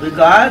left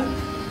because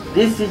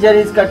this scissor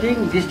is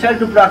cutting distal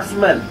to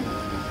proximal.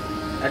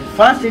 And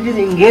first it is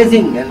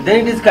engaging and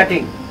then it is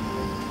cutting.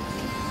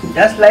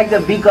 Just like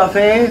the beak of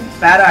a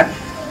parrot.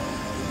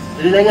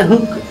 It is like a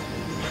hook.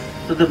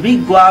 So the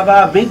big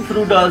guava, big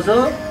fruit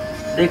also,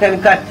 they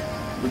can cut.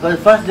 Because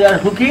first they are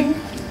hooking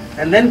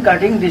and then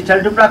cutting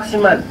distal to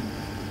proximal.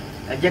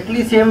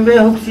 Exactly same way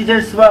hook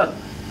scissors work.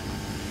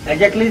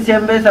 Exactly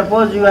same way,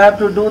 suppose you have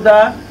to do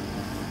the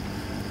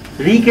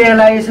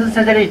recanalization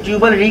surgery,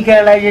 tubal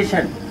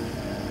recanalization.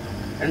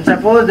 And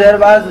suppose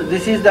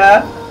this is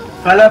the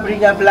fallopian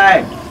ring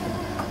applied.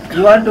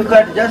 You want to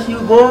cut, just you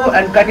go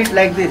and cut it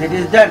like this, it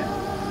is done.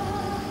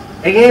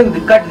 Again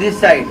cut this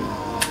side,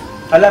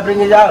 fallopian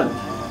ring is out.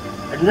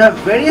 And you have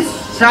very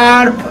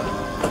sharp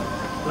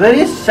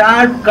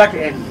cut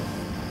end.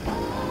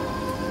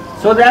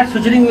 So that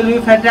suturing will be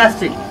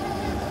fantastic.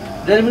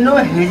 There will be no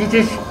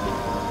hesitation,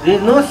 there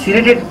is no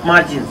serrated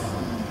margins,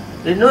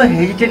 there is no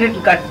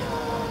hesitated cut.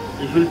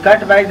 If you will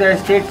cut by the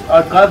straight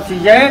or curved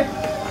scissor,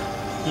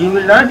 you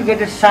will not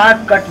get a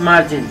sharp cut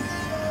margin.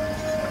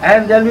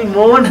 And there will be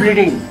more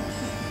bleeding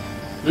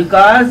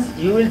because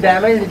you will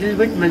damage little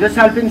bit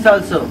mesosalpinx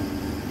also.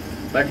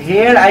 But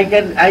here I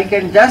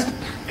can just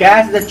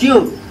catch the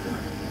tube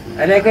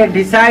and I can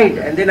decide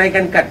and then I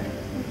can cut.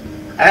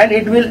 And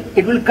it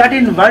will cut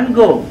in one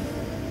go.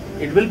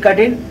 It will cut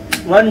in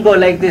one go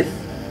like this,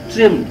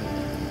 trimmed.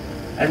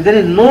 And there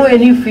is no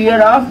any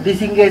fear of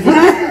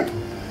disengaging.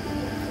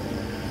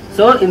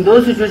 So in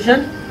those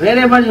situations,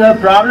 wherever you have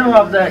problem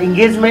of the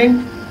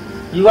engagement,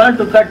 you want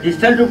to cut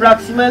distal to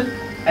proximal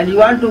and you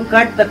want to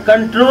cut the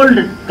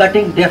controlled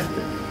cutting depth,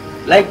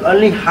 like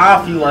only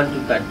half you want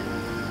to cut.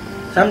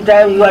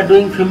 Sometimes you are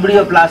doing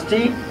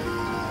fimbrioplasty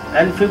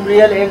and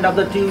fimbrial end of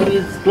the tube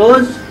is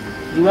closed,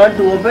 you want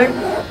to open,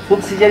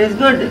 hook scissor is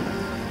good.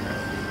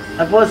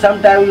 Suppose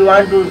sometimes you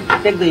want to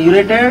take the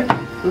ureter,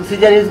 hook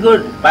scissor is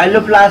good.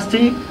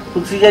 Pyeloplasty,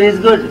 hook scissor is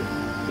good.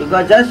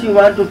 Because just you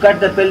want to cut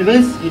the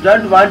pelvis, you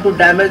don't want to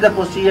damage the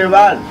posterior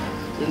wall.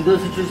 In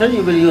those situations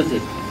you will use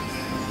it.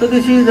 So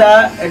this is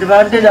the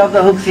advantage of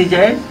the hook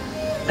scissor,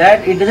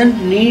 that it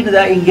doesn't need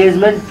the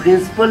engagement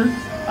principle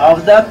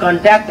of the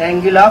contact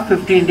angle of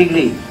 15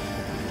 degrees.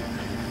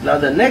 Now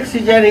the next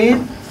scissor is,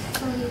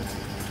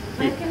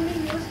 where can we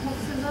use hook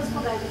scissors for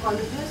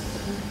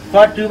gynecologists?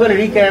 for tubal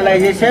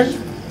recanalization.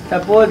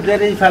 Suppose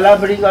there is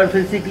fallopian ring or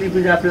filthy clip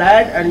is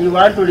applied and you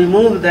want to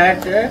remove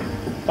that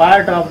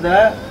part of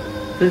the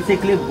filthy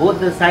clip,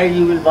 both the sides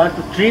you will want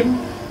to trim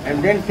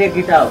and then take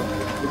it out.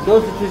 In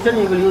those situations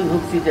you will use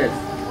hook scissors.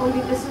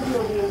 Only this is the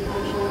only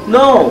information.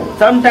 No,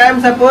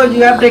 sometimes suppose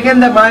you have taken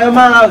the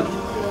myoma out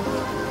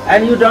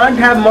and you don't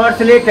have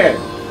morcellator,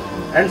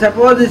 and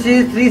suppose this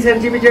is 3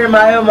 centimeter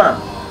myoma,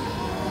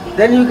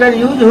 then you can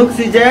use hook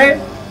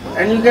scissor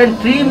and you can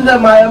trim the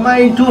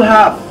myoma in 2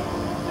 half.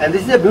 And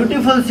this is a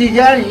beautiful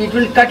scissor, it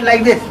will cut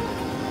like this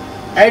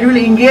and it will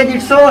engage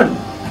its own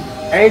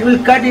and it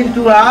will cut in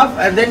 2 half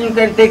and then you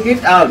can take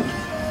it out.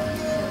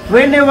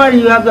 Whenever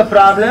you have the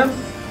problem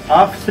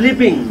of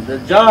slipping, the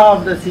jaw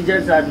of the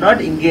scissors are not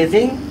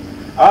engaging,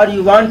 or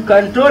you want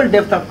controlled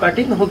depth of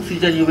cutting, hook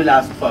scissor you will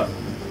ask for.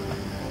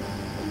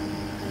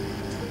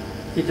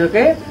 It's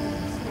okay?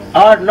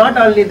 Or not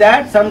only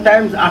that,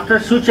 sometimes after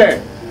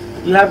suture,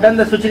 you have done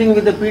the suturing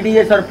with the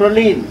PDS or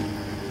proline.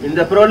 In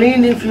the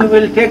proline, if you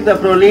will take the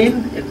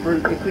proline,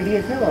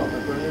 PDS है वहाँ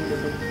पर proline.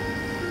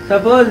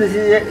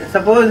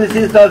 Suppose this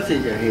is curved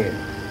scissor here.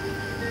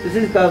 This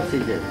is curved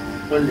scissor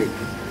only.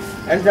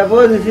 And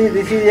suppose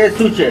this is a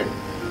suture.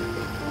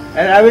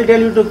 And I will tell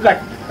you to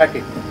cut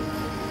it.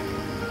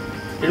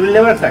 It will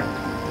never cut.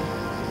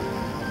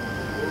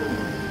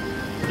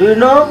 Do you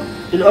know,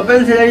 in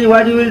open surgery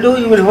what you will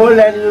do? You will hold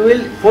and you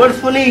will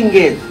forcefully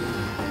engage.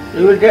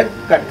 You will get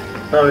cut.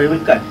 No, you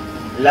will cut.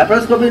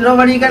 Laparoscopy,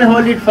 nobody can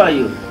hold it for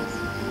you.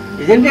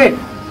 Isn't it?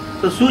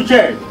 So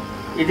suture,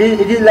 it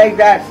is like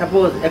that.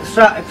 Suppose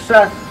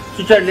extra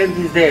suture length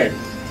is there.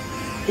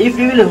 If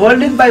you will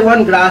hold it by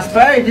one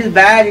grasper, it is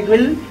bad. It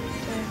will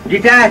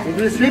detach. It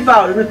will slip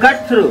out. It will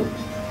cut through.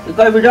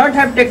 Because we don't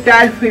have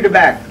tactile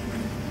feedback.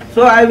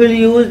 So I will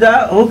use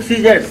the hook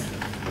scissors.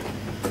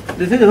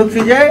 This is hook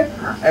scissor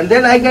and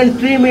then I can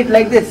trim it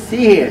like this. See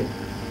here.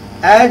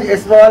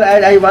 As small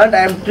as I want, I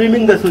am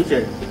trimming the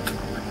suture.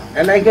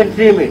 And I can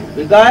trim it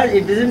because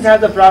it doesn't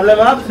have the problem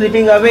of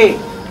slipping away.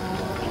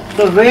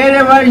 So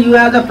wherever you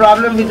have the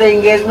problem with the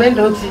engagement,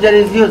 hook scissor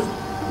is used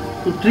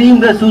to trim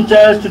the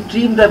sutures, to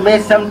trim the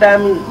mesh.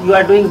 Sometimes you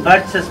are doing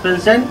butt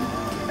suspension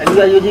and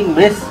you are using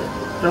mesh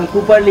from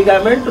Cooper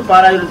ligament to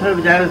paraurethral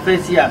vaginal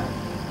fascia.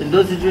 In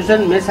those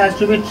situations, mesh has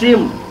to be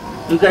trimmed.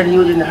 You can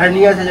use in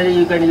hernia surgery,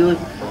 you can use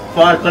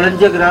for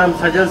cholangiogram,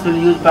 surgeons will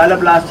use,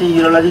 pyeloplasty,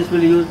 urologists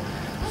will use.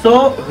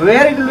 So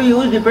where it will be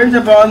used depends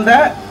upon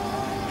the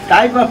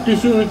type of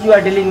tissue which you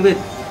are dealing with,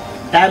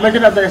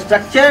 diameter of the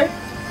structure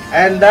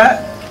and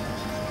the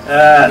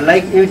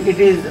like it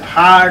is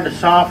hard,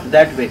 soft,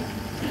 that way.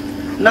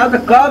 Now the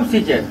curved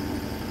scissor.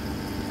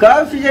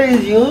 Curved scissor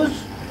is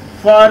used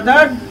for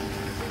the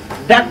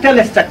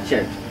ductal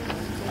structure.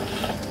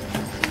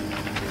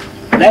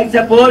 Like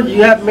suppose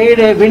you have made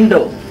a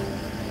window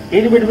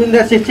in between the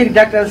cystic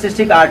duct and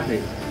cystic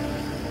artery,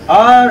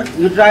 or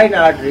uterine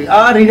artery,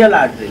 or renal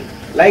artery.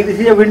 Like this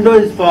is a window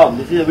is formed,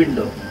 this is a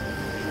window.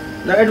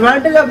 The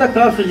advantage of the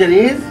curved scissor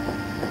is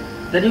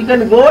that you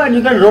can go and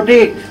you can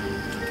rotate.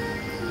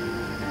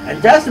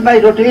 And just by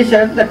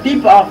rotation, the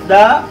tip of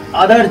the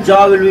other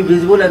jaw will be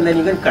visible and then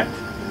you can cut.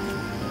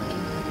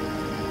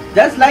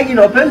 Just like in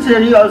open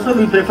surgery also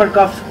we prefer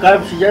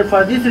curved scissor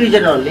for this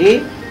reason only,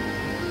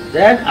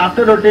 that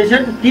after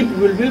rotation tip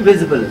will be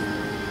visible.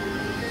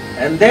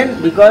 And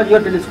then because your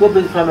telescope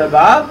is from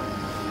above,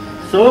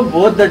 so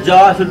both the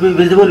jaw should be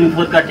visible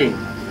before cutting,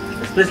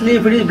 especially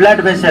if it is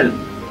blood vessel.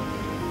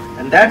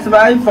 And that's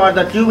why for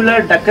the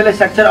tubular ductal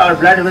structure or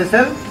blood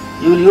vessel,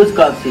 you will use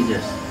curved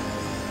scissors.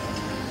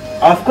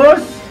 Of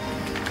course,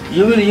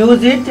 you will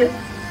use it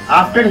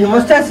after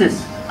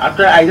hemostasis,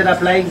 after either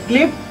applying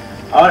clip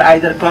or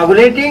either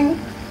coagulating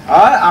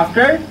or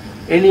after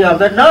any of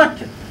the knot.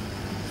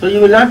 So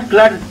you will not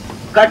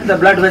cut the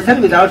blood vessel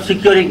without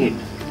securing it.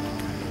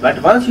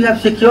 But once you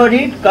have secured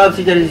it, curved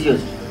scissor is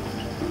used.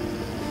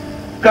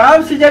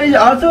 Curved scissor is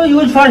also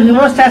used for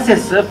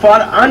hemostasis for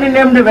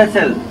unnamed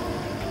vessel.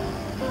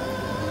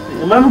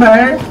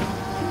 Remember,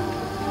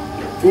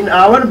 in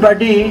our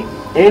body,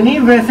 any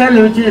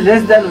vessel which is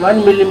less than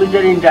 1 millimeter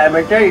in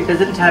diameter, it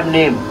doesn't have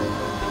name.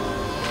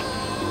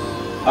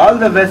 All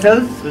the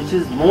vessels which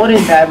is more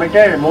in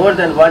diameter, more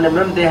than 1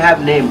 mm, they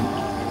have name.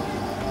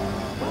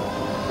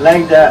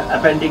 Like the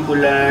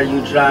appendicular,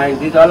 uterine,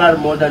 these all are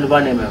more than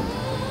 1 mm.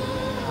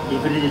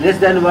 If it is less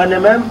than 1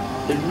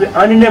 mm, it will be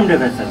unnamed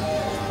vessel.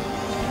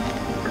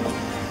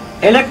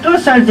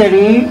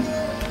 Electrosurgery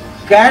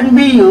can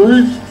be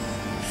used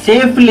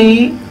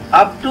safely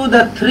up to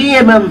the 3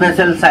 mm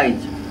vessel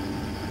size.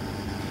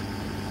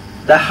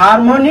 The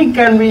harmonic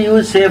can be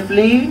used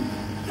safely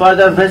for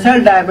the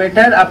vessel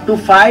diameter up to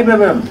 5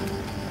 mm.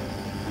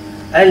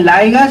 And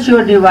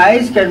ligation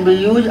device can be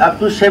used up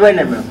to 7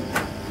 mm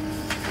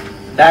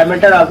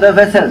diameter of the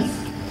vessels.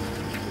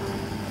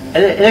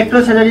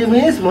 Electrosurgery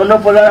means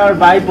monopolar or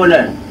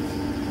bipolar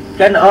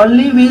can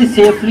only be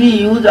safely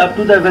used up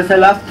to the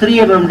vessel of 3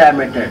 mm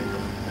diameter.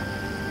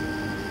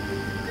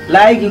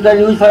 Like you can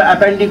use for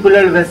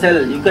appendicular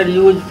vessel, you can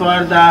use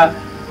for the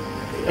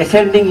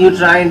ascending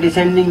uterine,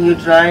 descending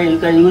uterine, you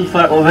can use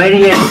for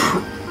ovarian.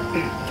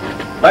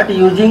 But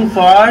using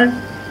for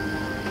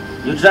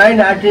uterine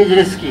artery is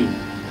risky,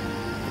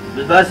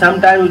 because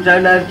sometimes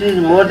uterine artery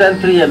is more than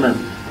 3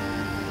 mm.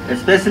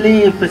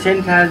 Especially if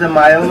patient has a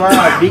myoma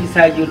or big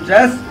size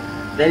uterus,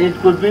 then it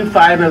could be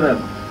 5 mm.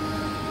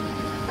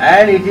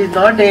 And it is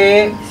not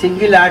a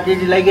single artery,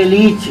 it is like a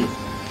leech.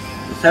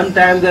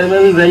 Sometimes there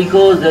may be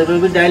varicose, there may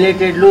be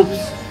dilated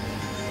loops.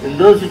 In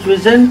those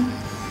situations,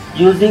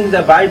 using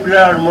the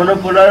bipolar or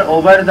monopolar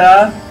over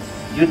the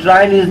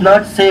uterine is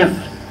not safe,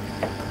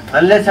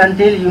 unless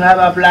until you have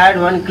applied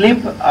one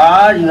clip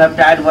or you have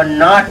tied one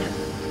knot.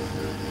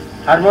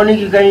 Harmonic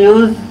you can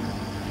use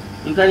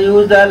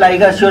the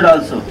ligation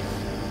also.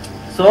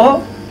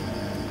 So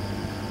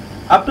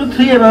up to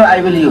 3 mm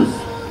I will use.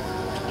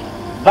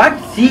 But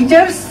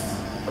scissors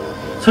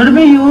should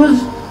be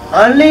used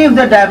only if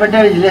the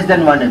diameter is less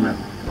than 1 mm.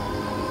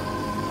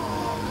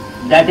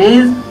 That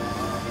is,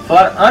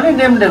 for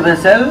unnamed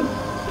vessel,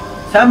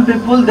 some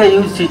people they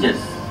use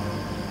scissors.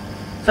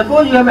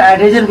 Suppose you have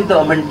adhesion with the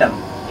omentum,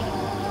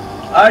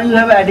 or you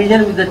have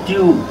adhesion with the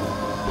tube,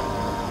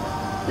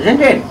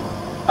 isn't it?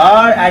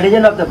 Or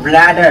adhesion of the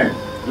bladder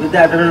with the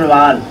abdominal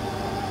wall,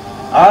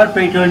 or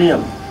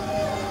peritoneum.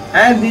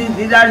 And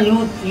these are,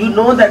 you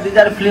know that these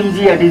are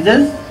flimsy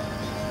adhesions,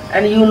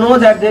 and you know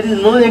that there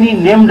is no any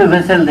named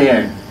vessel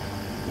there.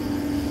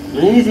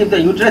 Means if the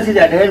uterus is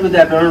adhered with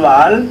the abdominal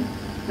wall,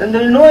 then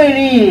there is no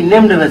any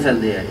named vessel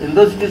there. In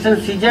those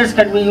situations, scissors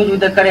can be used with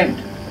the current.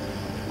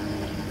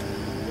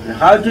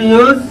 How to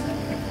use?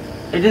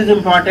 It is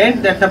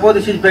important that suppose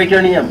this is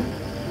peritoneum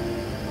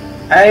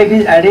and it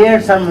is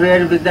adhered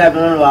somewhere with the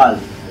abdominal wall,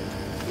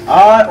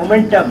 or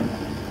omentum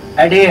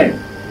adhered.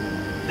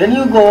 Then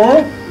you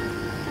go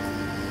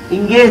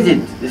engage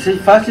it. This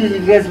is first is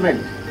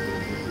engagement.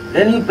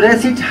 Then you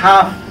press it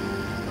half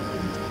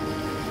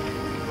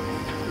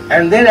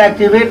and then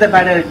activate the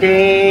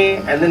penalty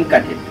and then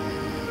cut it.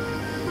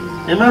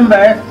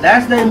 Remember,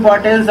 that's the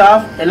importance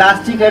of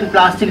elastic and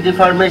plastic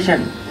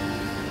deformation.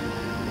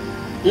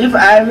 if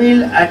I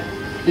will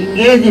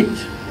engage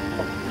it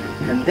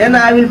and then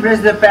I will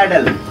press the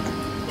paddle,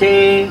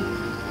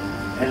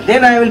 and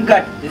then I will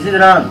cut, this is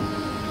wrong.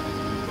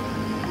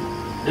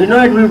 Do you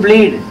know it will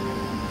bleed?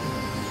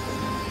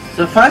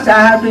 So first I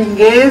have to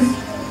engage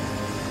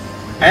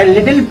and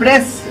little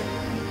press.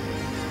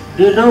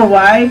 Do you know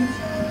why?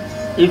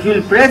 If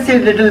you press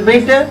it little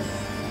bit,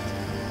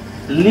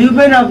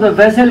 lumen of the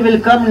vessel will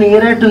come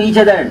nearer to each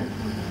other,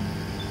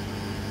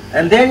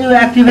 and then you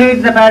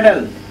activate the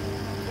paddle.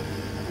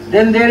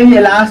 Then there is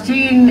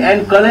elastin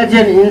and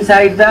collagen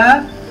inside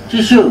the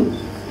tissue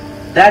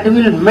that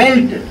will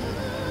melt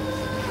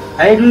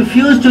and it will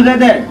fuse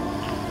together,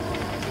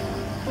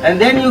 and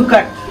then you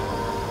cut.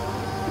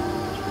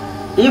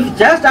 If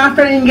just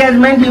after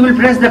engagement you will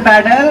press the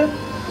paddle,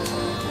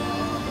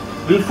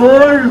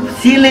 before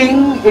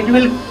sealing it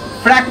will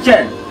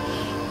fracture,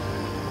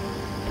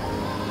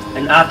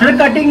 and after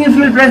cutting if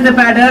you will press the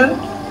paddle,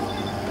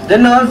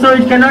 then also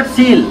it cannot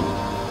seal.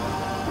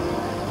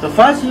 So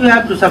first you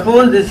have to,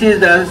 suppose this is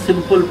the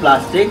simple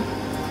plastic,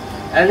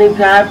 and if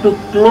I have to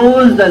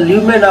close the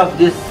lumen of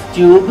this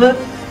tube,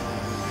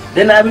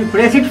 then I will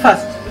press it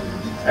first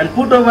and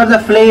put over the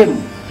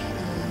flame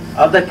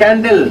of the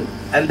candle,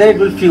 and then it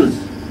will fuse.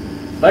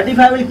 But if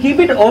I will keep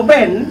it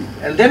open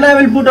and then I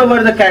will put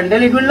over the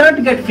candle, it will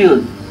not get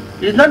fused.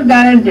 It is not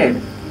guaranteed.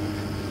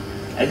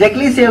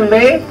 Exactly same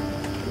way,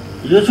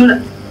 you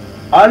should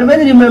always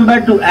remember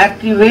to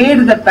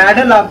activate the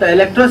paddle of the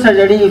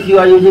electrosurgery if you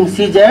are using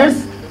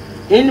scissors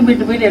in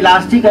between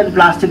elastic and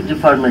plastic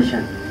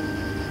deformation.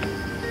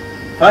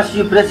 First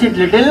you press it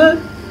little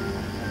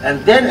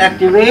and then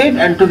activate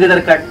and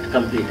together cut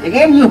complete.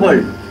 Again you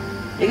hold.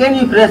 Again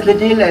you press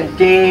little and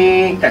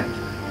take cut.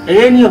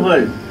 Again you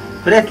hold.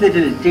 Press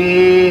little,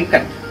 take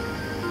cut.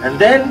 And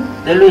then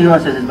there will be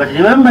processes. But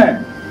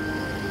remember,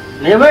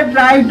 never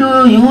try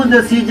to use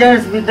the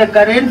scissors with the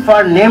current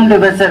for named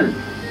vessel.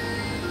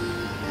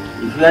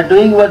 If you are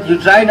doing what you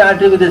tried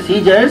artery with the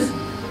scissors,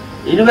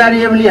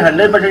 invariably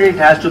 100% it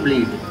has to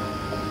bleed.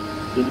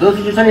 In those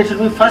situations it should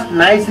be first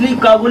nicely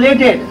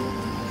coagulated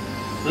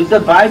with the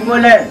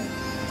bipolar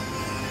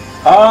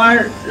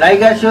or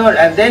ligation,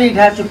 and then it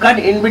has to cut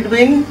in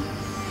between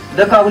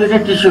the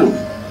coagulated tissue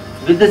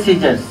with the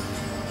scissors.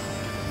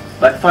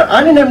 But for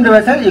unnamed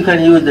vessel you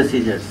can use the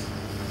scissors.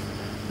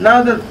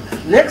 Now the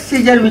next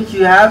scissor which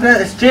you have,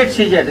 the straight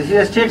scissor. This is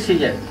a straight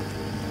scissor.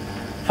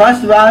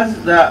 First was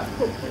the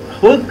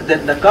hook,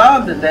 then the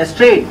curve, then the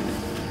straight.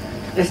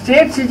 A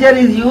straight scissor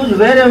is used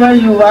wherever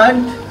you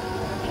want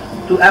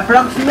to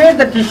approximate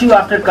the tissue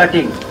after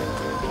cutting.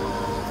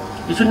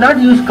 You should not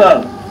use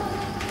curve.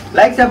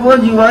 Like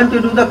suppose you want to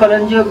do the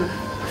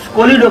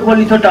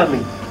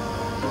scolidocolithotomy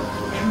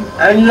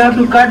and you have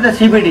to cut the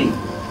CBD.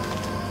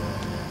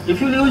 If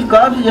you use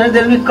curved scissors,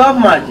 there will be curved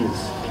margins.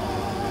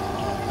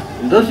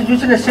 In those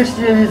situations, a straight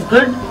scissor is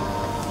good.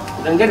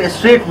 You can get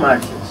straight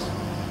margins.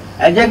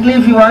 Exactly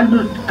if you want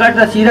to cut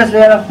the serous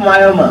layer of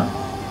myoma,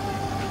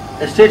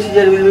 a straight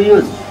scissor will be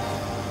used.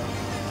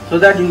 So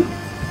that you,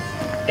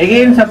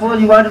 again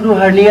suppose you want to do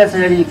hernia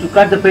surgery to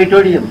cut the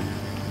peritoneum,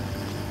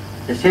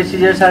 the straight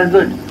scissors are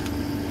good.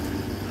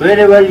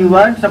 Wherever you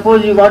want,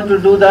 suppose you want to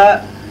do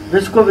the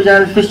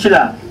viscovaginal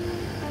fistula.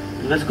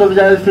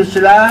 Viscovaginal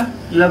fistula,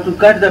 you have to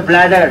cut the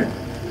bladder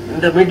in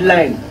the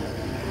midline,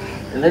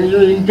 and then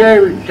you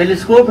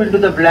telescope into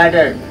the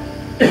bladder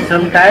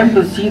sometime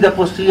to see the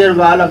posterior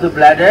wall of the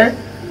bladder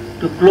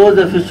to close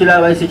the fistula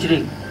by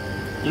suturing.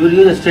 You will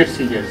use straight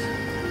scissors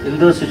in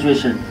those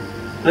situations.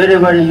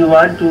 Wherever you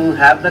want to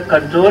have the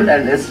controlled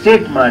and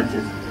straight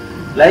margins,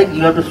 like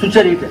you have to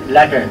suture it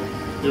later,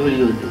 you will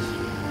use this.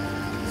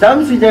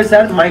 Some scissors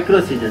are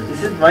micro scissors.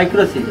 This is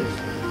micro scissors.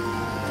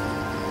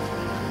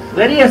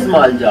 Very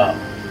small job.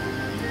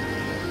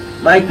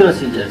 Micro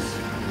scissors.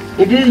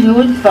 It is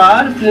used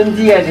for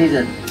flimsy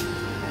adhesion.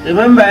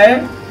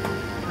 Remember,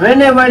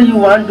 whenever you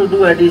want to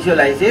do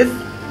adhesiolysis,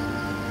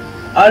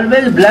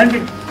 always blunt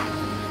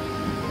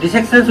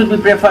dissection should be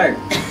preferred.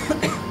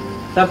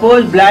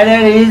 Suppose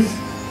bladder is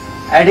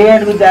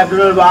adhered with the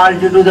abdominal wall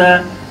due to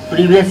the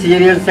previous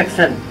cesarean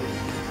section,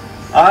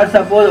 or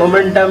suppose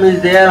omentum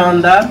is there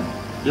on the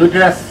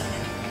uterus.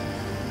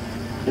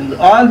 In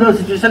all those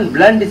situations,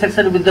 blunt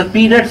dissection with the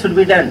peanut should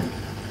be done.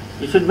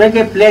 You should make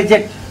a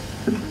placet,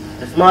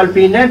 a small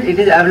peanut. It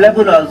is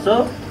available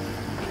also.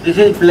 This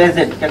is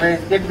placet. Can I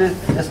get this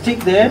stick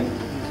there?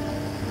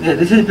 Yes,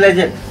 this is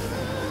placet.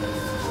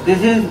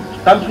 This is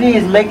company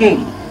is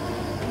making.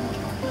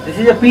 This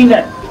is a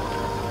peanut.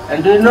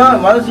 And do you know,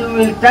 once you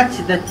will touch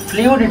the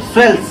fluid, it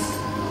swells.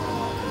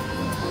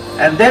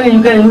 And then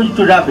you can use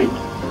to rub it.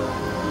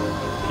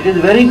 It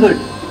is very good.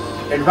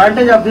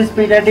 Advantage of this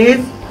peanut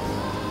is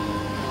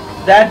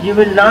that you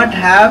will not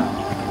have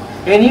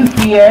any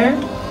fear.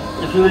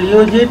 If you will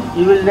use it,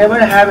 you will never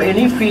have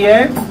any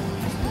fear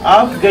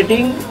of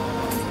getting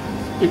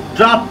it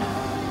dropped.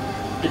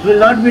 It will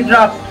not be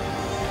dropped.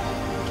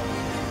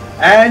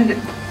 And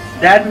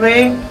that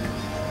way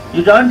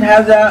you don't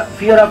have the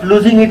fear of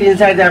losing it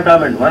inside the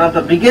abdomen. One of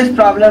the biggest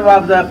problem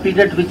of the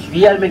peanut which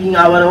we are making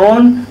our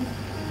own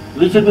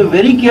we should be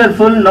very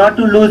careful not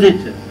to lose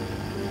it.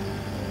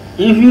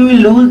 If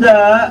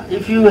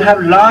you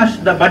have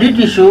lost the body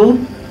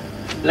tissue,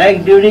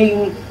 like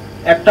during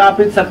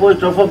ectopic, suppose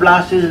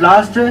trophoblast is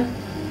lost, then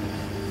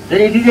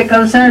it is a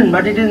concern,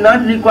 but it is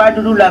not required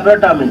to do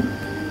laparotomy.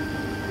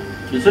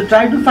 You should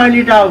try to find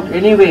it out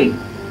anyway.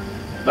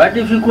 But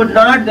if you could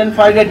not, then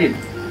forget it.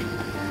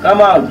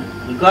 Come out,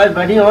 because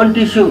body own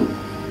tissue,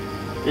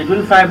 it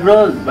will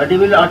fibrose, body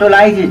will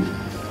autolyze it.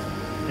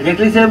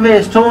 Directly same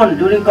way stone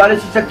during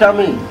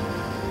cholecystectomy.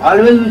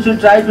 Always we should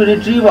try to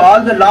retrieve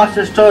all the lost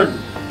stone.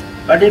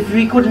 But if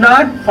we could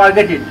not,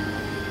 forget it.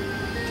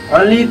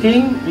 Only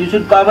thing, you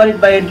should cover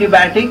it by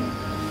antibiotic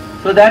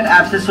so that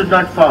abscess should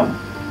not form.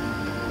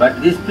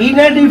 But this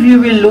peanut, if you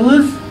will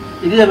lose,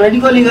 it is a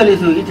medical legal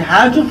issue. It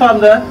has to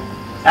form the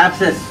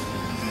abscess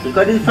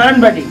because it is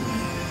foreign body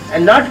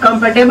and not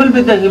compatible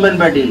with the human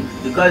body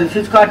because it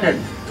is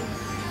cotton.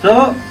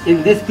 So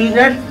in this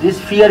peanut, this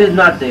fear is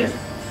not there.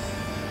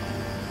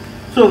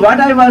 So what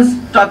I was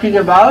talking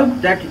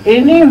about, that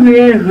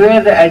anywhere where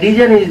the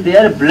adhesion is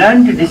there,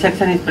 blunt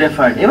dissection is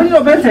preferred. Even in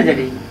open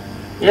surgery.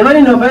 Even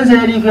in open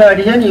surgery, if you have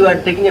adhesion, you are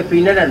taking a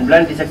peanut and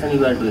blunt dissection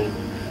you are doing.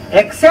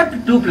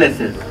 Except two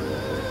places.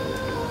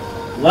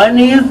 One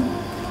is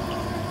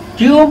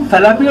tube,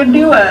 fallopian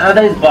tube, and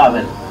other is bowel.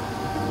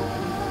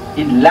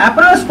 In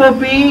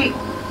laparoscopy,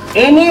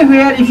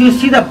 anywhere if you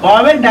see the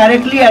bowel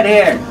directly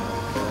adhered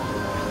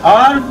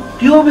or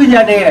tube is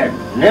adhered,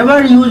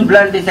 never use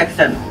blunt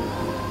dissection.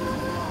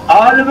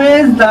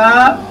 Always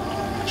the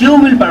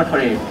tube will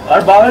perforate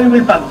or bowel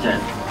will puncture.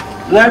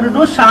 You have to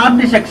do sharp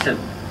dissection.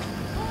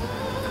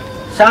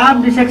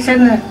 Sharp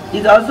dissection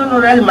is also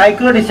known as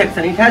micro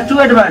dissection. It has two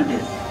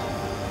advantages.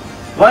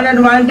 One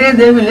advantage,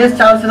 there will be less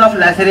chances of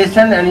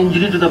laceration and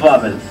injury to the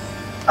bowel.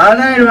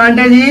 Another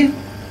advantage is,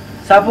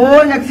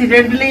 suppose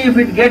accidentally if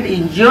it gets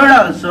injured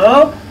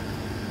also,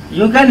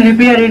 you can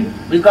repair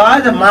it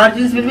because the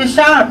margins will be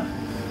sharp.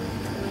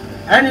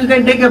 And you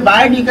can take a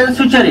bite, you can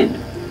suture it.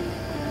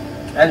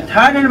 And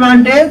third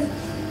advantage,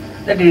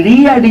 that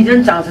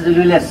re-adhesion chances will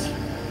be less.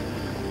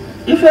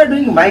 If you are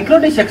doing micro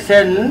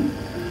dissection,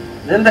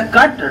 then the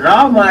cut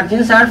raw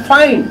margins are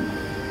fine.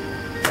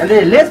 And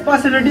there is less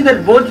possibility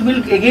that both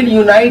will again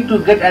unite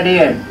to get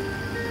adhered.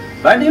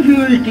 But if you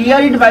will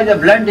tear it by the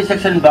blunt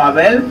dissection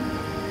bowel,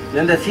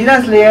 then the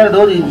serous layer,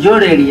 those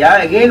injured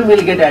area, again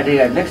will get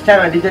adhered. Next time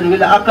adhesion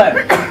will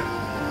occur.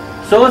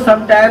 So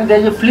sometimes there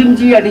is a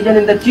flimsy adhesion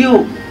in the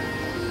tube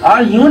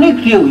or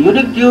unique tube.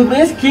 Unique tube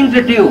means kinked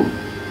tube.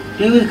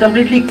 Tube is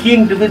completely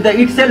kinked with the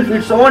itself,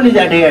 its own is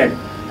adhered.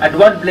 At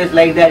one place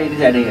like that it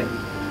is adhered.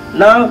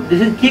 Now this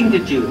is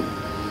kinked tube.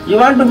 You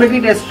want to make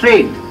it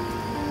straight.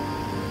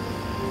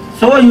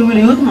 So you will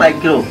use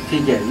micro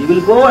scissors. You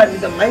will go and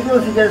with the micro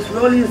scissors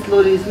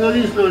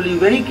slowly,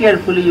 very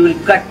carefully you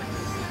will cut.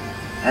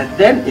 And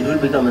then it will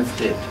become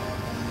straight.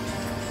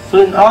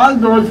 So in all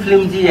those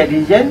flimsy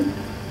adhesion,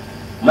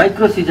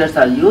 micro scissors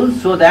are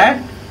used so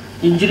that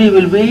injury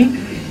will be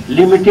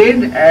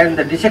limited and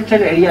the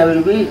dissected area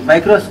will be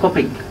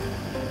microscopic.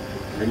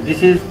 And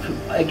this is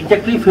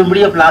exactly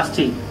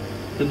fimbrioplasty.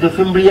 If the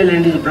fimbrial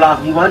end is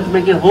blocked, you want to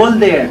make a hole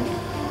there.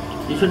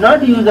 You should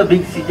not use the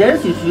big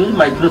scissors, you should use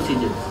micro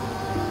scissors.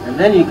 And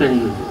then you can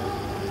use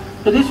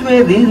it. So this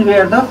way, these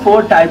were the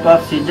four types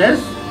of scissors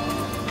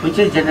which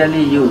is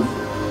generally used.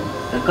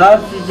 The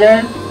curved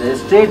scissors, the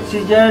straight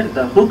scissors,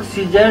 the hook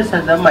scissors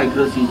and the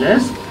micro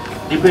scissors.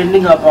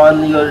 Depending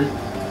upon your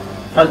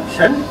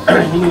function,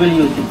 you will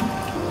use it.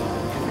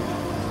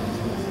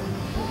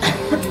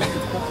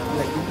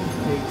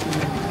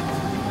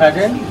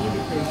 Pardon?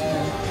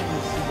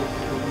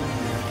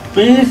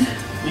 Means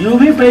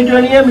UV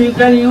peritoneum you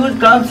can use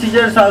curved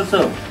scissors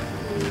also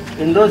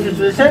in those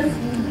situations,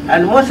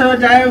 and most of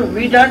the time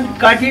we don't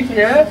cut it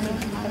here,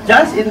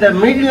 just in the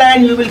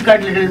midline you will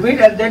cut little bit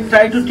and then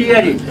try to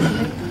tear it.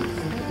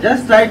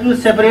 Just try to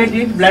separate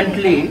it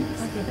bluntly,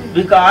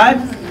 because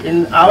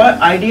in our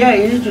idea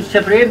is to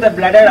separate the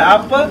bladder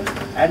up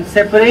and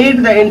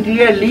separate the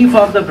anterior leaf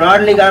of the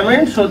broad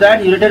ligament so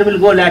that ureter will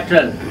go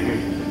lateral.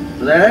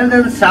 Rather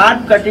than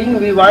sharp cutting,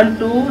 we want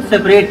to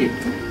separate it.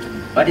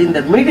 But in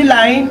the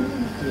midline,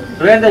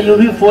 where the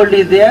UV fold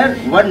is there,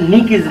 one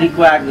nick is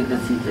required with the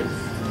scissors.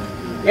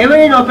 Even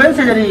in open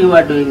surgery you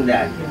are doing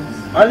that.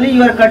 Only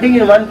you are cutting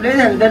in one place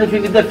and then if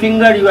you with the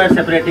finger you are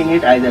separating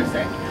it either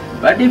side.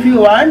 But if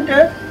you want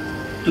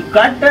to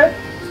cut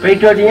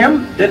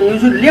peritoneum, then you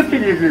should lift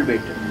it a little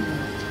bit.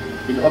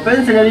 In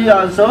open surgery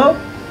also,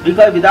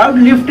 because without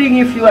lifting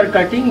if you are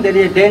cutting, there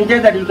is a danger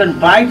that you can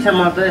bite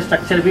some of the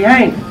structure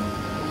behind.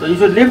 So you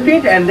should lift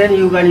it and then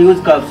you can use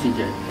curved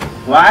scissors.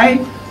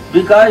 Why?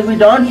 Because we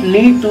don't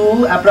need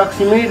to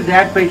approximate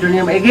that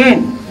peritoneum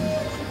again.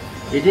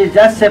 It is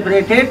just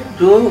separated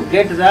to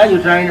get the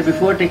uterine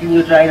before taking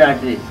uterine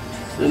artery.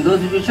 So in those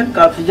situations,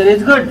 curved scissor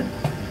is good.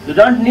 You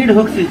don't need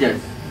hook scissors.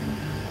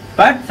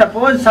 But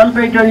suppose some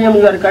peritoneum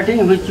you are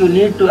cutting which you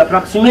need to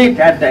approximate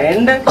at the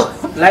end,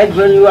 like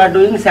when you are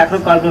doing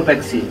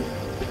sacrocolpopexy.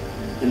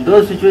 In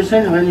those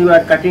situations when you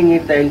are cutting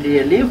it the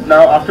anterior leaf,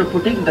 now after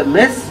putting the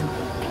mesh,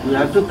 you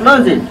have to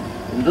close it.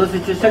 In those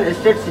situations,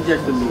 straight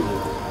scissors will be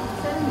used.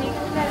 Sir, in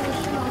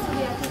mechanization also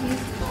we have to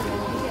use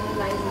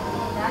analyze it.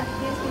 In that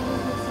case we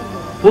use hook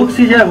scissors. Hook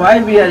scissor,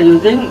 why we are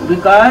using?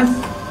 Because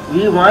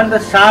we want the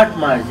sharp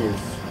margins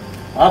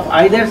of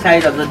either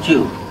side of the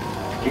tube,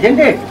 isn't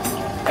it?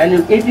 And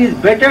it is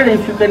better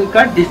if you can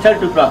cut distal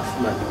to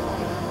proximal.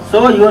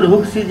 So your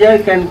hook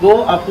scissor can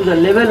go up to the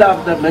level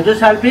of the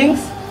mesosalpinx,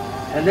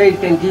 and then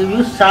it can give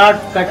you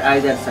sharp cut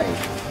either side.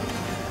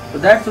 So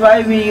that's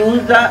why we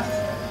use the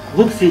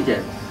hook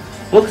scissor.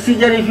 Hook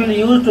scissor, if you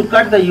use to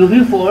cut the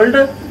UV fold,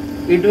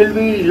 it will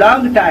be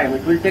long time.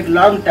 It will take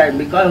long time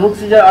because hook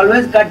scissor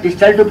always cut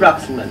distal to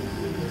proximal,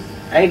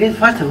 and it is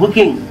first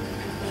hooking.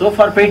 So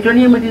for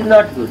peritoneum it is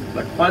not good,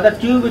 but for the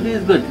tube it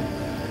is good.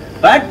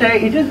 But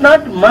it is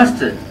not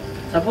must.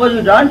 Suppose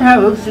you don't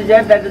have hook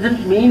scissor, that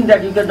doesn't mean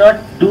that you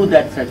cannot do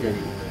that surgery.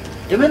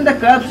 Even the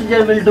curved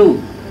scissor will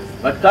do,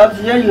 but curved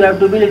scissor you have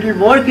to be little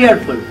more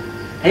careful.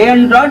 Here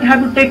you don't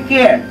have to take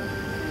care.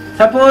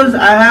 Suppose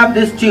I have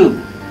this tube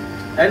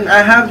and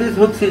I have this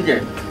hook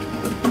scissor.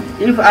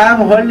 If I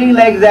am holding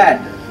like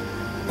that,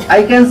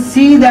 I can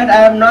see that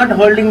I am not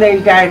holding the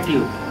entire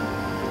tube.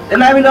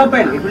 Then I will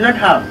open, it will not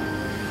harm.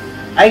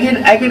 I can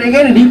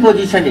again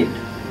reposition it.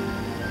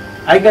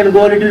 I can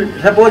go little,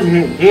 suppose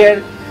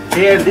here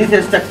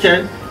this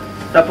structure,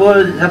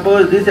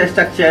 suppose this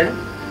structure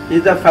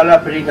is the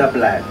follow-up ring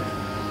applied.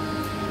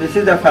 This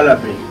is the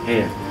follow-up ring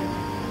here.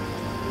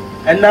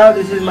 And now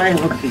this is my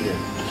hook scissor.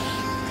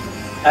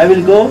 I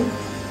will go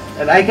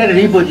and I can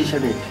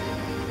reposition it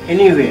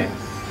anywhere.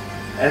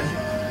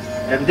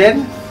 And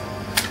then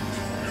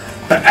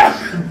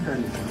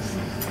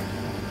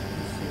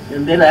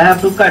and then I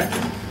have to cut.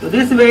 So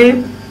this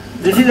way,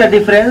 this is the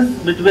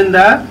difference between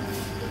the,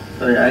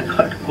 sorry I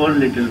got cold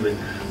little bit.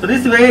 So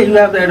this way you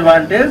have the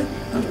advantage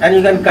and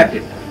you can cut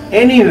it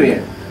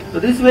anywhere. So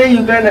this way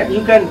you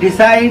can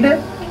decide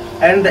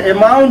and the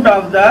amount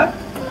of the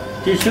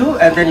tissue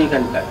and then you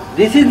can cut.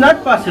 This is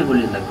not possible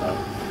in the curve.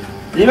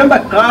 Remember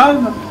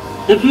curve,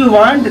 if you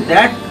want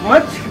that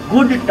much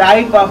good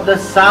type of the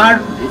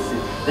sharp,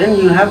 then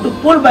you have to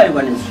pull by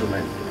one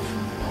instrument,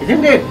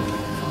 isn't it?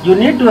 You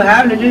need to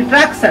have little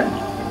traction.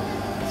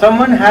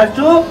 Someone has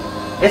to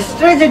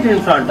stretch it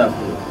in front of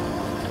you.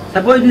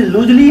 Suppose it is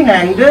loosely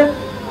hanged,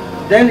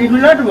 then it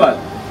will not work.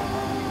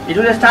 It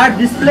will start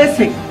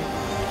displacing.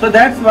 So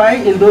that's why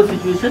in those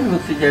situations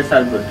hook scissors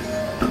are good.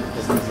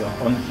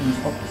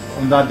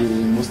 Under the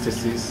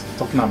hemostasis,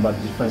 talking about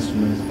different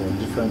instruments for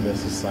different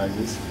vessel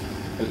sizes,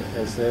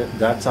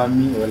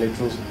 diathermy or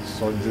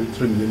electrosurgery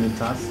 3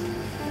 millimeters,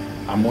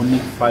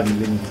 harmonic 5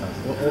 millimeters,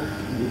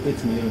 the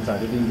 8 millimeters,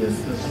 didn't get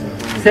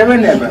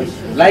 7 mm,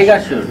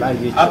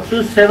 ligasure. Up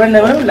to 7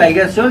 mm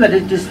ligasure, that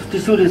is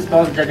tissue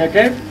response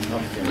generated.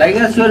 Okay.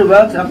 Ligasure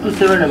works up to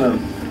 7 mm.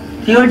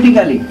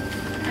 Theoretically,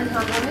 And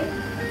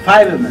harmonic?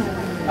 5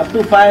 mm. Up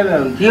to 5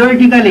 mm.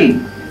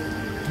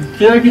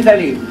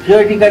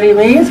 Theoretically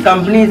means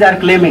companies are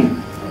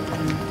claiming.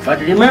 But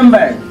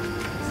remember,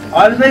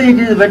 always it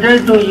is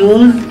better to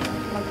use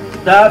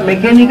the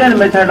mechanical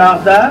method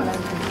of the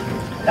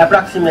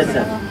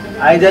approximation,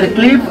 either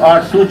clip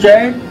or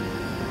suture,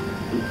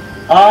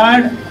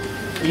 or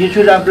you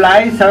should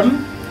apply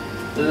some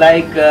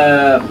like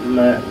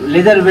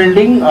laser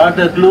welding or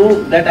the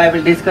glue that I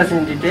will discuss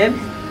in detail,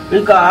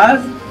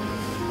 because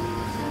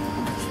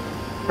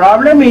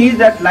problem is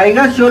that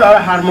ligasure or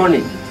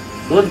harmonic,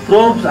 those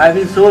probes I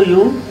will show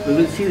you, we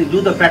will see,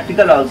 do the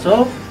practical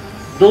also,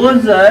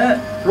 those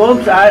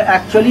probes are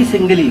actually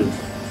single use.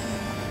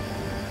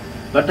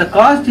 But the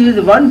cost is,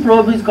 one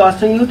probe is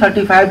costing you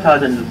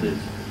 35,000 rupees.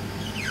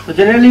 So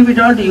generally we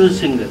don't use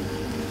single.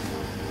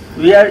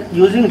 We are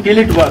using till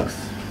it works.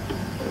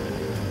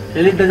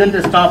 Till it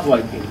doesn't stop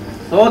working.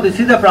 So this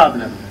is the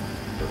problem.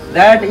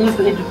 That if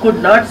it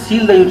could not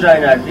seal the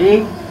uterine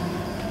artery,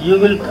 you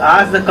will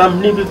ask the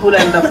company people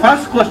and the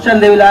first question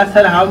they will ask,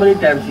 sir, how many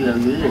times you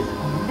have used it?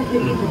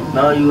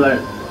 Now you are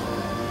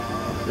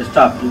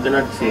stopped, you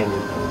cannot say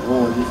anything.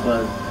 Oh, this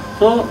was.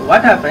 So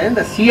what happened?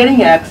 The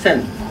shearing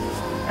action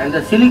and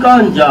the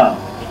silicone jaw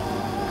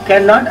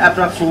cannot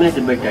approximate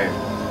better,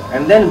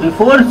 and then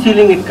before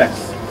sealing it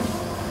cuts.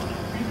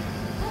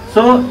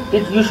 So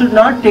you should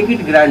not take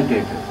it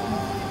granted.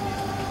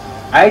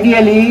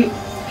 Ideally,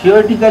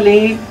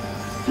 theoretically,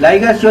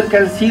 ligasure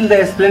can seal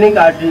the splenic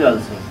artery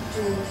also,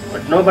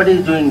 but nobody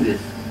is doing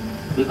this,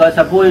 because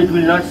suppose it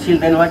will not seal,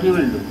 then what you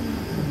will do?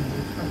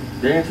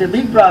 Then it's a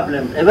big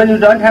problem. Even you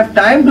don't have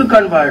time to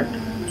convert.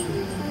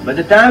 By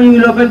the time you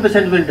will open,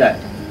 patient will die,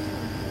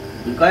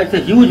 because it's a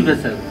huge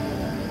vessel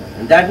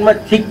and that much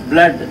thick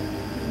blood.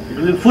 It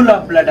will be full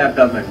of blood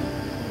abdomen.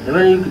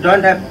 Even you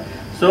don't have.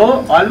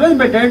 So always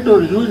better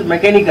to use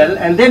mechanical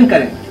and then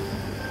current.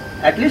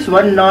 At least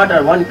one knot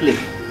or one clip.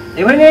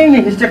 Even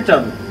in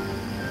hysterectomy,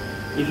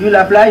 if you will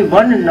apply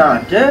one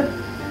knot,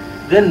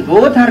 then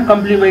both are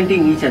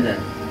complementing each other.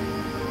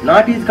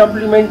 Knot is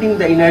complementing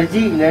the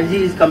energy,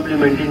 energy is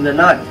complementing the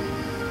knot,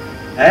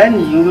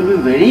 and you will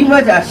be very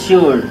much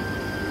assured,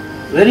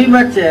 very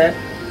much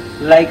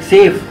like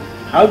safe.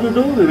 How to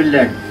do, we will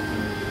learn.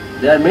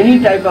 There are many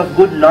type of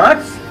good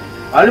knots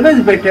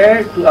always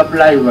better to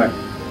apply one.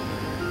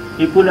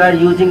 People are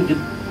using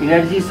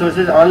energy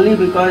sources only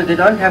because they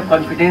don't have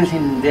confidence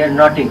in their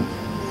knotting.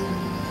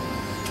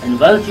 And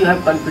once you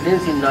have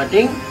confidence in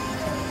knotting,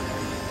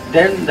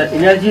 then the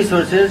energy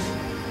sources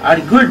are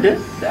good.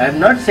 I am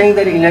not saying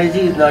that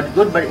energy is not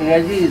good, but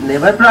energy is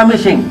never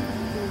promising.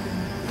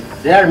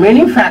 There are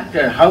many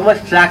factors, how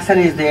much traction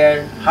is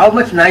there, how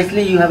much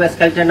nicely you have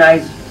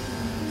skeletonized.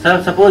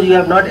 So suppose you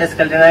have not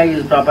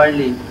skeletonized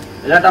properly,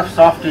 a lot of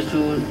soft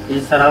tissue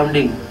is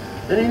surrounding,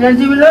 then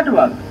energy will not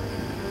work,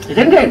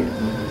 isn't it?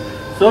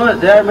 So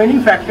there are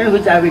many factors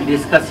which I will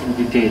discuss in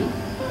detail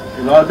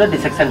about the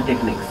dissection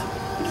techniques.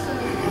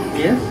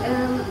 Yes?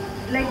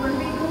 Like when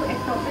we do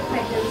ectopic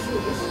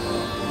pregnancies,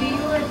 do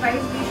you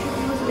advise we should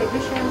use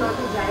Legation, not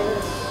a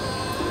gyrus?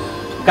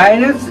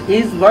 Gyrus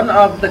is one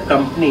of the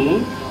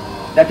company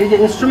that is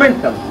an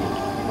instrument company.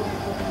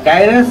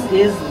 Gyrus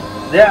is,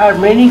 there are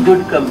many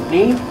good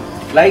companies.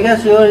 Like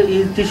us here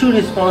is tissue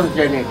response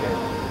generator.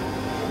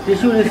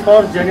 Tissue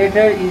response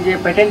generator is a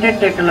patented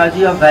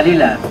technology of Valley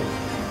Lab.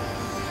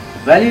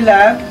 Valley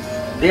Lab,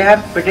 they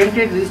have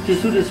patented this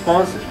tissue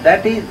response,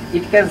 that is,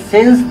 it can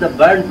sense the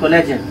burnt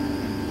collagen.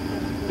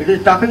 It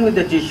is talking with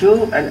the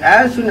tissue, and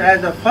as soon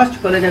as the first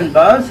collagen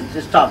burns,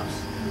 it stops.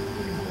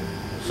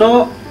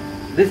 So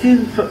this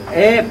is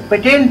a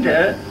patent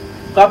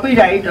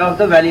copyright of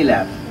the Valley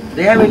Lab.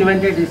 They have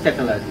invented this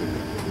technology.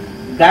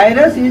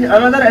 Gyrus is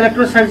another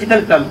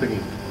electrosurgical company,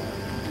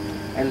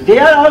 and they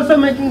are also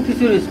making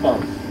tissue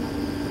response,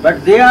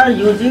 but they are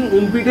using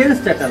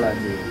impedance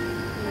technology.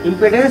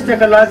 Impedance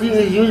technology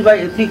is used by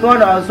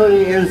Ethicon also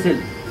in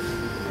NCR.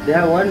 They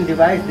have one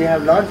device, they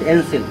have launched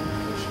NCR.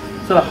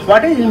 So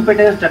what is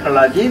impedance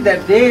technology?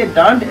 That they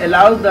don't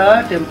allow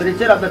the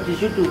temperature of the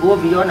tissue to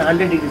go beyond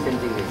 100 degrees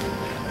centigrade.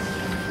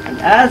 And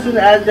as soon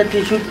as the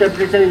tissue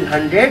temperature is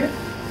 100,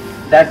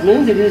 that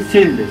means it is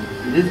sealed,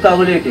 it is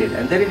coagulated,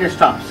 and then it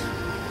stops.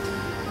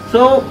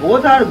 So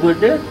both are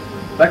good,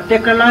 but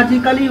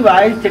technologically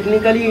wise,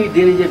 technically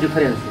there is a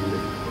difference.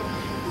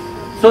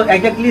 So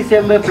exactly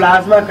same way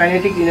plasma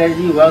kinetic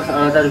energy works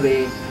another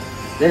way,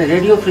 then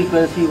radio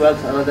frequency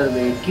works another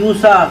way,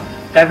 CUSA,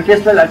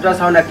 gravitational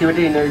ultrasound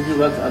activity energy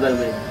works other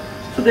way.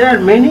 So there are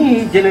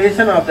many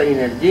generations of the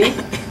energy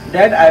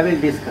that I will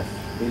discuss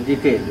in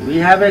detail. We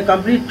have a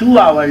complete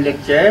 2-hour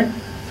lecture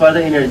for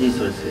the energy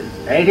sources,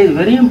 and it is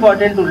very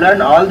important to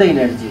learn all the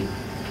energy,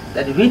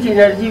 that which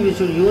energy we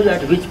should use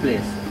at which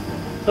place.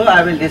 So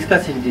I will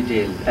discuss in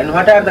detail, and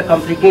what are the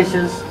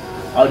complications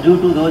due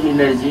to those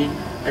energy,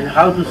 and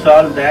how to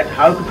solve that,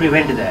 how to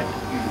prevent that.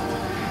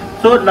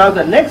 So now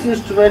the next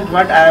instrument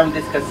what I am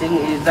discussing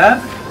is the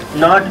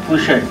knot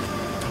pusher.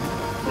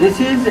 This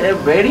is a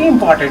very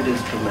important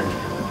instrument.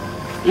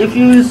 If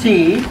you will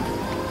see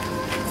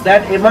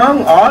that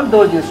among all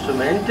those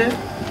instruments,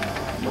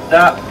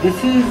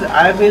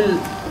 I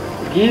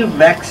will give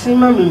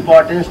maximum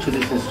importance to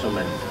this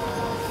instrument.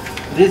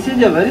 This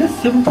is a very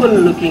simple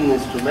looking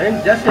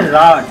instrument, just a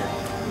rod,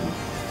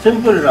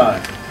 simple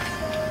rod,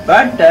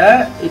 but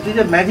it is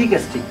a magic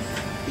stick.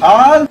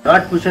 All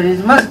knot pusher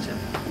is must,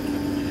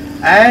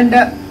 and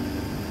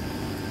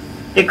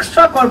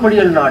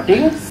extracorporeal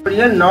knotting,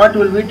 real knot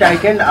will be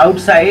tightened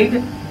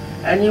outside,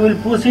 and you will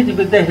push it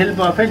with the help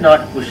of a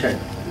knot pusher.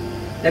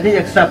 That is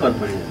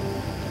extracorporeal.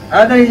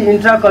 Other is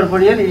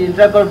intracorporeal. In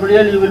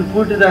intracorporeal, you will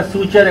put the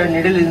suture and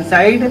needle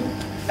inside,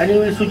 and you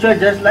will suture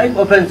just like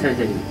open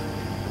surgery.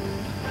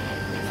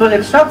 So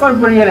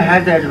extracorporeal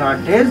has the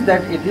advantage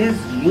that it is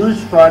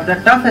used for the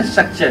tough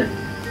structure,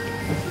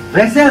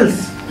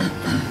 vessels,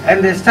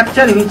 and the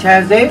structure which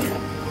has a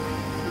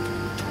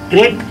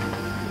great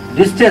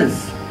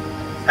distance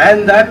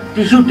and the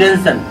tissue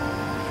tension.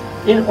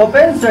 In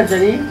open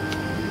surgery,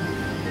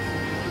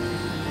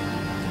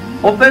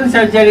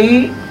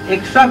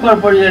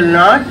 extracorporeal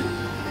knot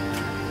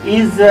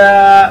is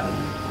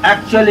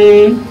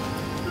actually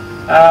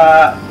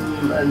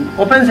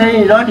open surgery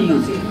is not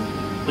used,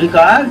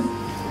 because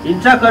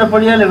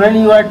intracorporeal, when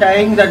you are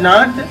tying the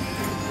knot,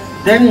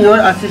 then your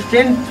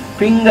assistant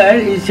finger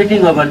is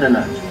sitting over the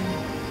knot,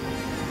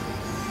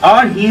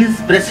 or he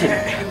is pressing.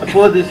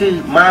 Suppose this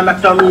is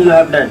myomectomy you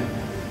have done,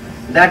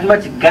 that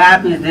much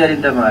gap is there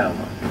in the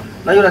myoma.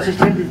 Now your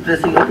assistant is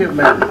pressing, okay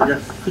ma'am,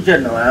 just suture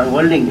now, I am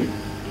holding it.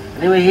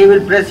 Anyway, he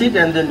will press it,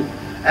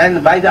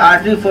 and by the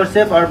artery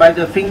forceps or by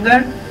the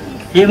finger,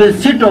 he will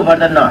sit over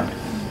the knot.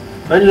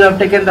 When you have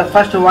taken the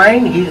first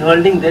wine, he is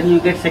holding, then you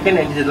get second,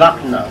 and it is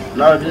locked now.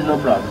 Now it is no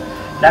problem.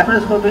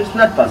 Laparoscopy is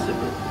not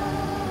possible.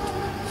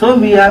 So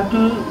we have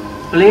to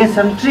play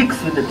some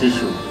tricks with the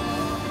tissue,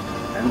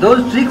 and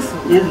those tricks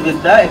is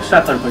with the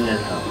extracorporeal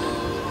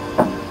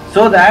knot,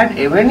 so that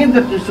even if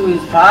the tissue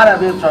is far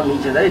away from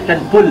each other, it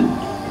can pull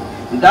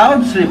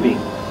without slipping.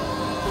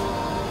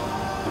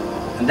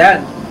 And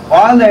that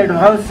all the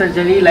advanced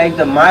surgery like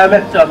the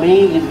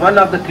myomectomy is one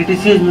of the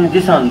criticisms in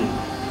this only.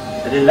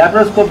 That in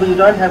laparoscopy you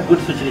don't have good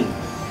suturing,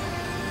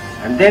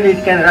 and then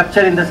it can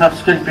rupture in the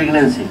subsequent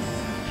pregnancy.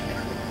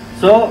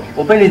 So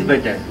open is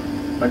better.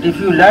 But if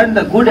you learn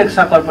the good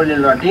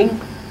extracorporeal knotting,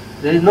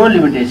 there is no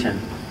limitation.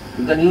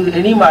 You can use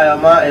any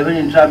myoma, even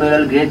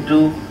intramural grade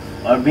 2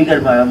 or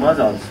bigger myomas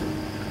also.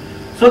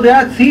 So there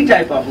are three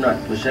types of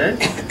knot pusher.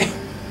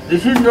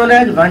 This is known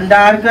as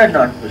Vandarkar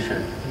knot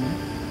pusher.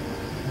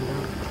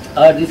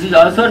 Or this is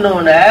also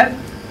known as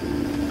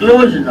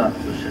closed knot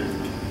pusher.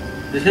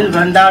 This is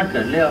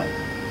Vandarkar.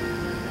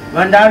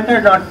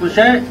 Vandarkar knot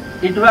pusher,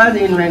 it was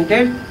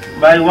invented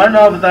by one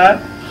of the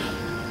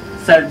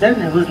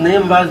surgeon whose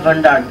name was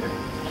Vandarkar.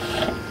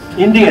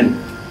 Indian.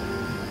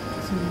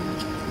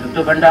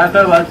 Dr.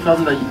 Vandarkar was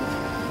from the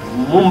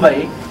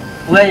Mumbai,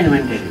 who had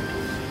invented it.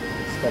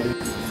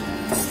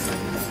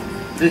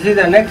 This is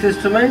the next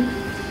instrument.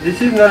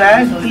 This is known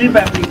as clip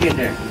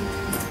applicator.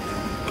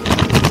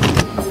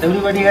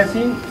 Everybody has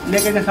seen?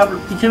 Leke ke sab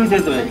piche bhi de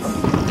do hai.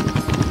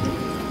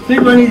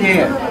 Slit one is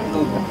here.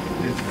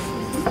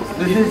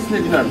 This is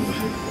slit one.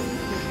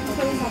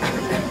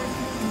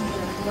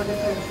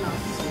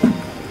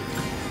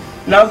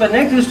 Now the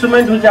next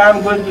instrument which I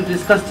am going to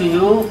discuss to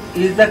you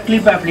is the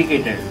clip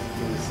applicator.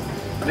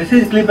 This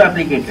is clip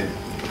applicator.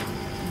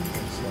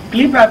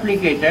 Clip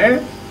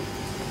applicator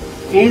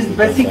is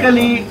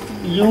basically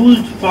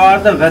used for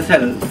the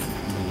vessel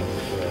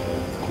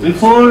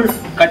before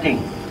cutting.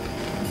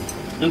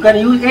 You can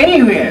use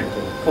anywhere.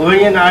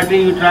 Ovarian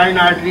artery, uterine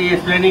artery,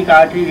 splenic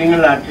artery,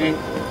 renal artery.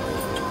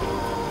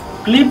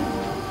 Clip,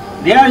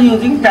 they are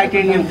using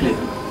titanium clip.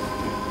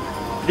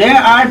 There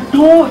are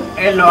two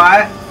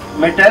alloy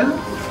metal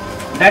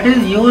that is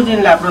used in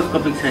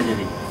laparoscopic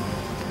surgery.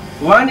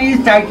 One is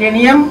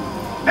titanium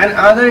and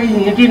other is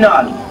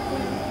nitinol.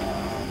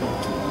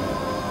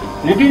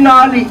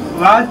 Nitinol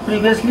was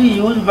previously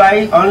used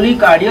by only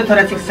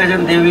cardiothoracic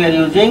surgeons. They were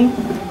using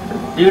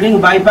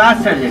during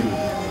bypass surgery.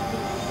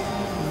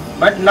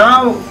 But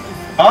now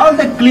all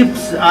the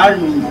clips are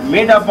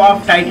made up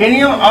of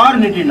titanium or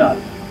nitinol.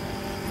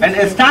 And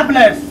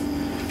staplers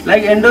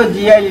like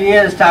endo-GI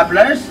linear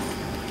staplers,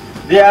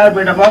 they are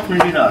made up of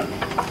nitinol.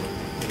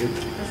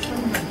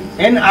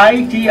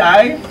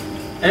 NITINOL,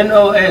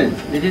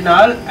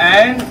 nitinol,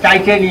 and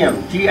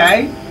titanium,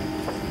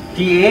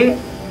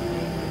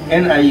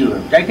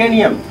 TITANIUM,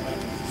 titanium.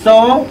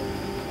 So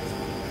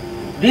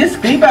this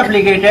clip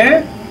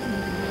applicator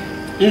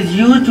is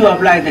used to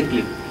apply the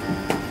clip.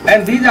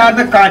 And these are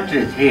the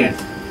cartridge here.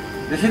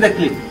 This is the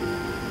clip.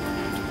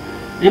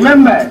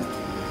 Remember,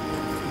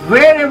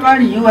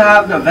 wherever you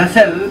have the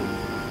vessel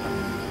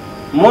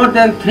more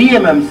than 3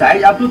 mm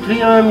size, up to 3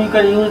 mm you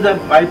can use the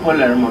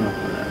bipolar monopolar.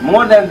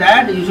 More than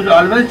that, you should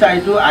always try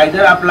to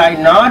either apply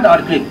knot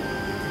or clip.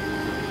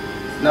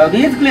 Now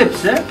these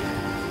clips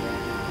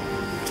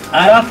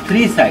are of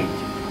 3 sides.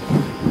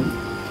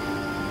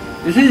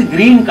 This is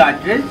green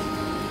cartridge,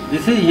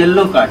 this is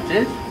yellow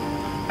cartridge,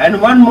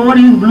 and one more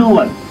is blue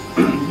one.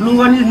 Blue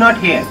one is not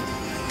here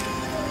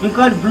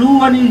because blue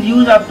one is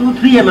used up to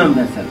 3 mm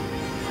vessel.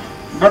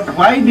 But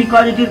why?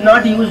 Because it is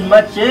not used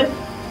much,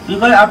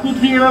 because up to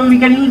 3 mm we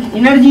can use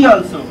energy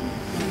also.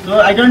 So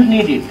I don't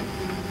need it.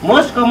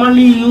 Most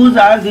commonly used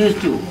are these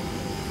two.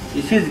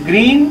 This is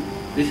green,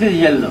 this is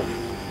yellow.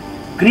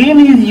 Green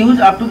is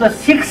used up to the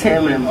 6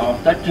 mm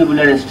of the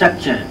tubular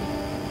structure,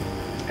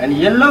 and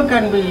yellow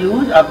can be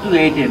used up to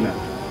 8 mm.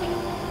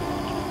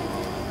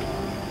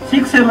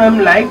 6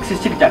 mm like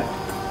cystic duct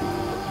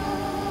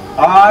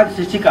or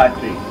cystic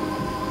artery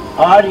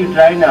or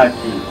uterine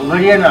artery,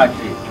 ovarian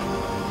artery,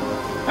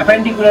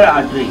 appendicular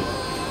artery,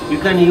 you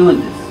can use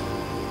this.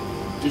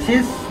 This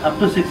is up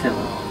to 6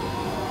 mm.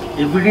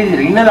 If it is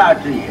renal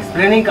artery,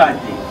 splenic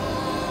artery,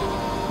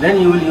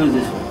 then you will use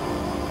this one.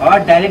 Or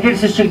dilated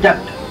cystic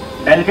duct,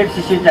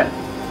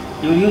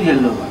 you will use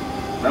yellow one.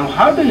 Now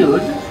how to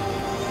use?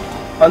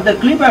 On the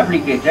clip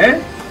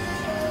applicator,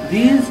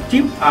 these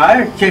tips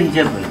are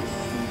changeable.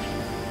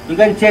 You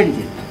can change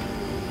it.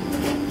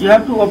 You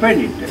have to open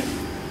it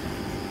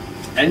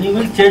and you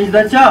will change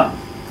the jaw.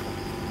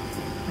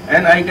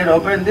 And I can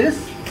open this,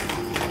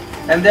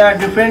 and there are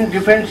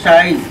different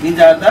size. These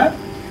are the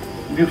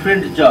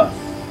different jaws.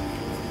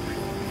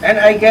 And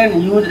I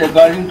can use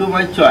according to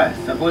my choice.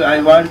 Suppose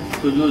I want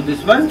to use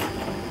this one,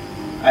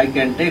 I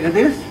can take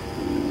this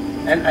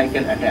and I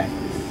can attach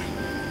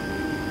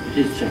this. It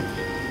is changed.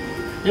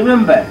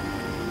 Remember,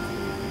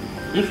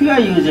 if you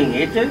are using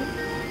it,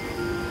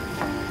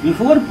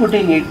 before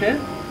putting it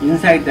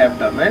inside the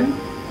abdomen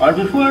or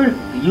before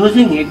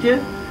using it,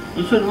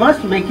 you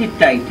must make it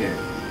tighter.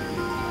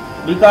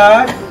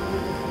 Because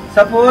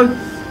suppose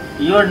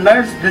your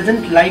nurse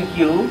doesn't like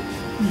you,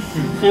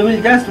 she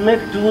will just make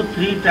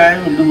 2-3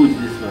 times loose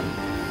this one.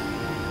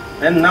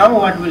 And now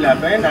what will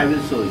happen? I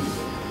will show you.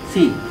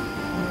 See,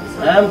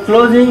 I am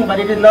closing, but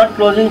it is not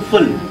closing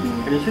full.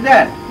 Can you see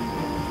that?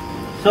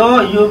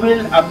 So you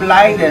will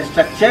apply the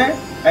structure,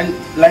 and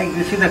like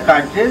this is the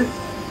cartridge,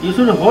 you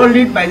should hold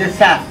it by the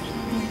shaft,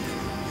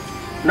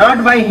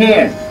 not by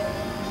here.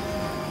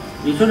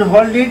 You should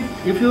hold it.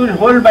 If you will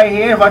hold by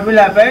here, what will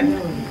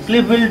happen?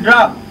 Clip will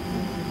drop.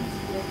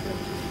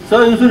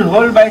 So you should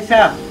hold by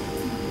shaft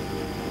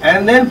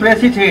and then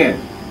press it here.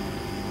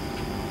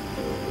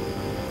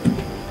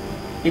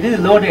 It is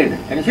loaded.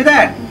 Can you see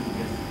that?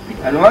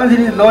 And once it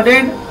is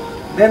loaded,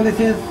 then this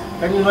is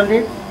Can you hold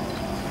it?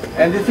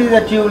 And this is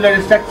a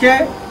tubular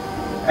structure,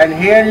 and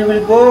here you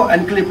will go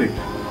and clip it.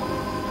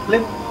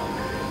 Clip.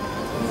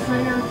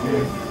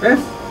 Yes?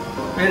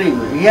 Very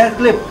good. He has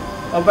clipped.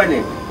 Open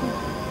it.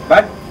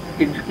 But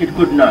it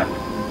could not,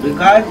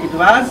 because it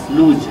was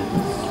loose.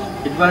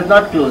 It was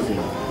not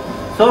closing.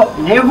 So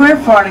never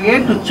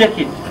forget to check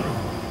it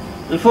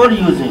before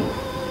using.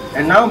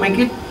 And now make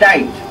it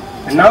tight.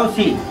 And now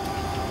see,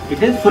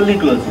 it is fully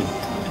closing.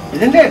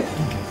 Isn't it?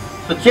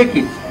 So check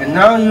it. And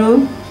now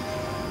you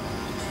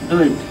do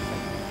it.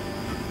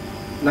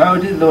 Now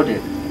it is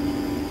loaded.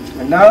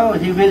 And now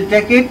he will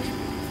take it.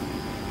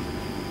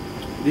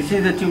 This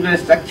is the tubular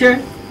structure.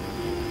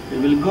 He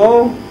will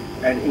go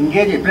and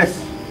engage it.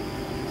 Press.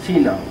 See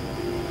now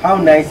how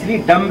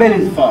nicely dumbbell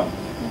is formed.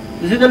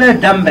 This is called a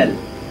dumbbell.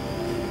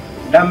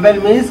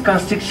 Dumbbell means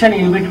constriction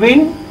in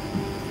between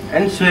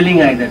and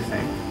swelling either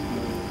side.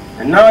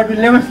 And now it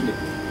will never slip.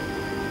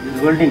 It is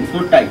holding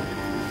so tight.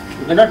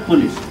 You cannot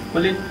pull it.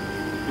 Pull it.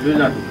 It will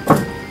not.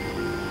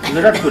 You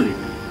cannot pull it.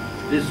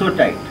 It is so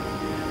tight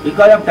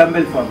because of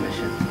dumbbell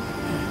formation.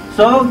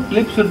 So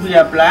clip should be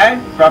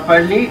applied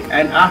properly,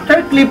 and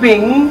after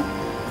clipping,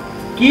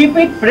 keep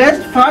it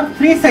pressed for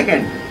 3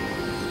 seconds.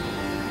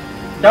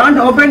 Don't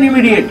open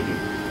immediately.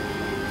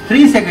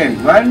 3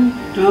 seconds.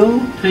 1, 2,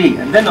 3,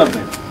 and then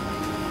open.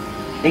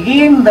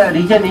 Again, the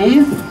reason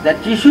is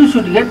that tissue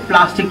should get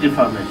plastic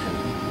deformation.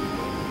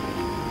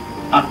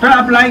 After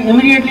applying,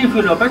 immediately if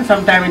you open,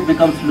 sometimes it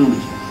becomes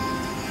loose.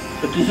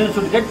 So tissue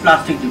should get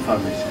plastic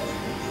deformation.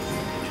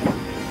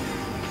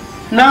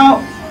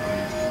 Now,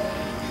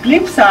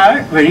 clips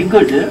are very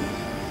good,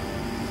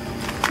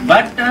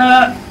 but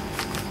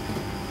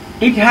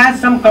it has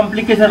some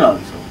complication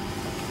also,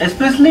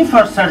 especially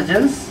for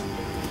surgeons.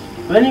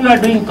 When you are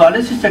doing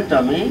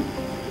cholecystectomy,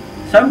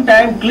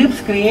 sometimes clips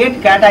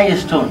create cat eye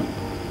stone.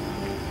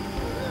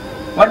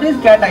 What is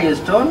cat eye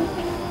stone?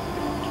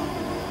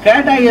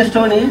 Cat eye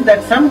stone is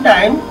that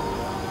sometimes,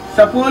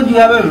 suppose you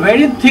have a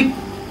very thick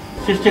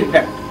cystic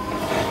duct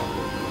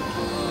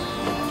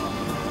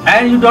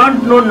and you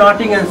don't know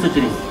knotting and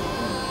suturing.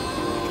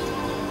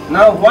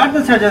 Now what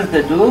the surgeons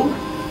they do,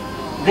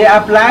 they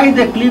apply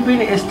the clip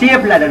in a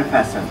step ladder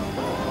fashion.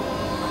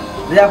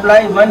 They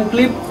apply one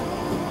clip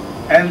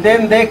and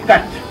then they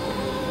cut.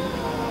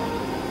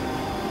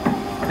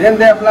 Then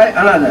they apply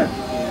another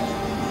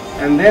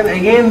and then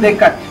again they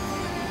cut.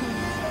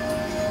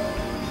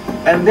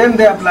 And then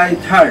they apply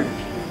third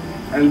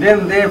and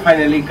then they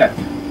finally cut.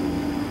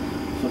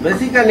 So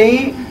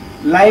basically,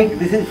 like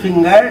this is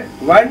finger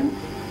 1,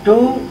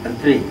 2 and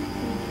 3.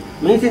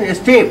 Means in a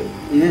step,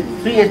 is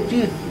it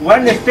 3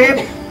 1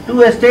 step,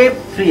 2 step,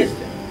 3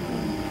 step.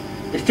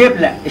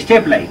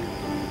 Step like.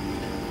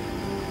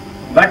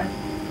 But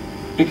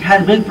it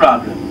has big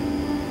problem.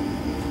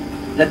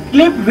 The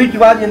clip which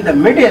was in the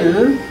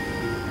middle,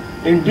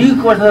 in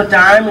due course of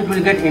time it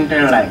will get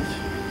internalized.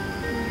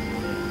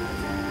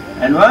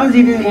 And once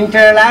it is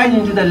internalized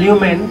into the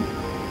lumen,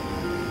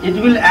 it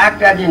will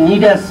act as a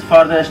nidus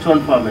for the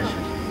stone formation.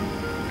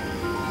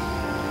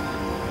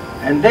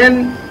 And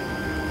then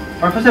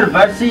Professor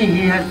Barsi,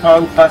 he has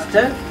found first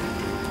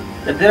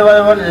that there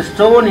was one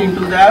stone into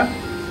the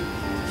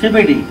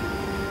CBD.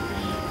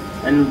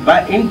 And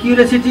by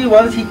incuriosity,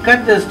 once he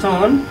cut the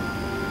stone,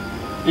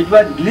 it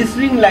was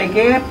glistening like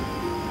a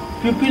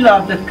pupil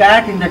of the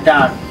cat in the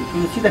dark. If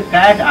you see the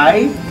cat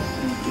eye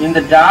in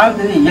the dark,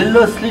 there is a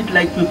yellow slit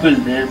like pupil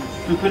there.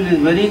 Pupil is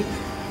very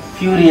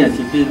furious,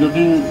 it is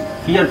looking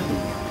fearful,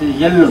 it is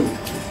yellow.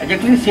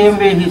 Exactly the same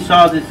way he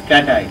saw this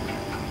cat eye.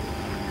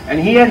 And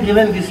he has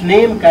given this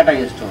name cat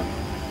eye stone.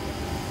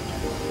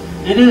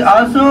 It is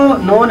also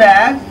known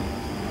as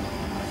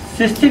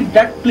cystic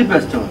duct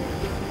clip stone.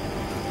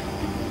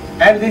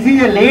 And this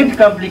is a late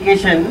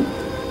complication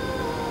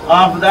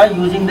of the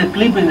using the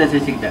clip in the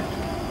cystic duct.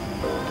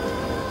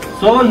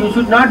 So you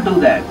should not do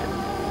that.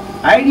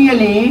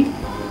 Ideally,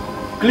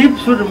 clip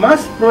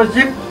must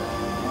project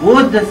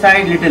both the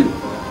side little.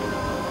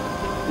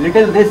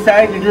 Little this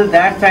side, little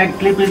that side,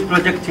 clip is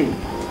projecting.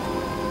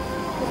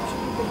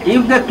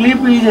 If the clip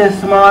is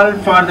small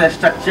for the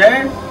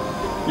structure,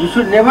 you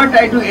should never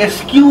try to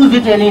excuse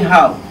it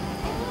anyhow.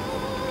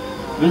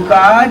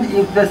 Because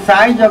if the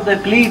size of the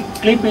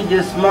clip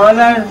is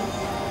smaller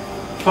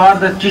for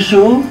the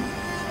tissue,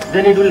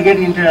 then it will get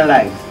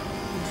internalized.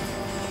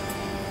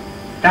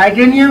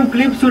 Titanium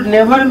clip should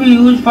never be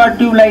used for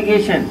tube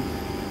ligation.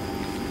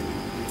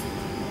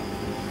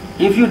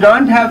 If you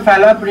don't have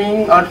Fallop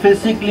ring or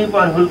Filsi clip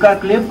or Hulka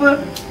clip,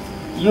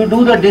 you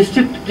do the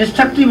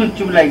destructive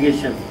tube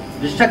ligation,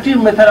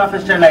 destructive method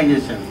of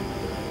sterilization.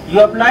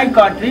 You apply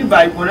cautery,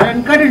 bipolar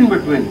and cut in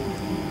between.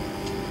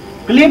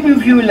 Clip,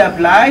 if you will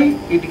apply,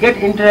 it get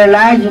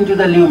internalized into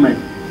the lumen.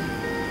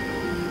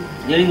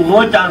 There is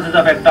more chances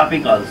of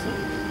ectopic also.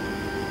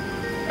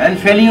 And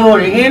failure,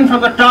 again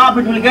from the top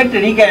it will get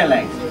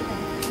recanalized.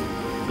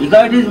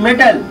 Because it is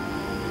metal.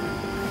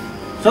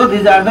 So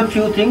these are the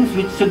few things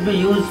which should be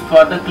used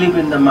for the clip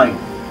in the mind.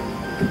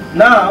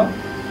 Now,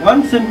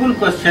 one simple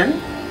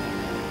question.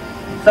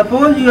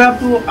 Suppose you have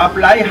to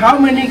apply, how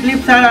many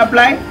clips are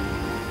applied?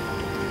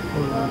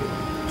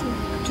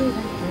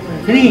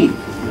 Three.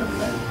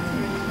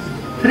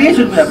 Three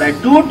should be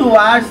applied. Two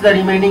towards the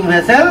remaining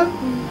vessel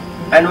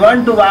and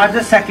one towards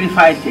the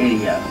sacrificed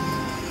area.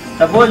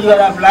 Suppose you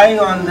are applying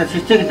on the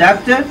cystic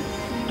duct,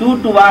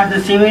 two towards the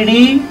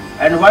CVD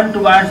and one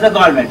towards the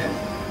gallbladder.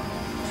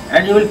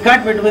 And you will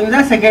cut between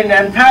the second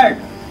and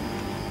third.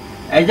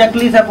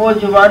 Exactly,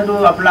 suppose you want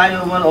to apply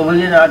over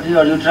ovarian artery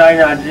or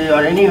uterine artery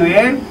or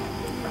anywhere,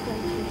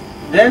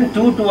 then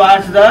two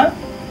towards the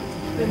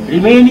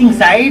remaining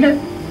side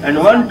and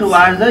one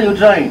towards the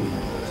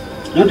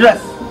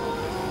uterus.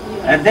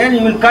 And then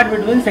you will cut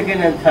between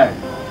second and third.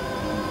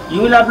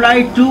 You will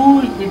apply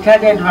two, it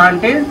has the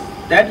advantage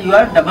that you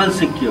are double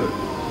secured,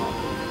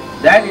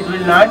 that it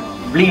will not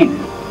bleed.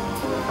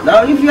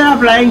 Now if you are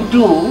applying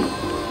two,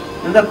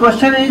 then the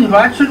question is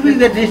what should be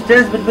the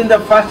distance between the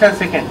first and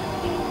second?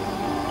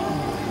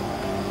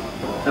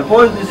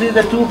 Suppose this is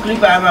the two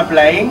clip I am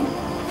applying,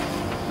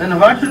 then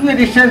what should be the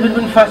distance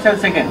between first and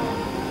second? It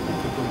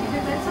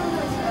depends on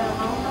the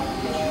amount of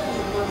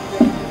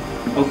tissue.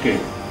 Okay.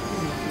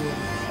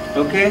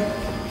 Okay.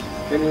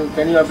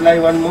 Can you apply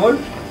one more?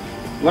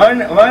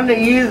 One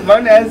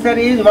answer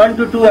is 1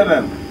 to 2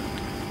 mm.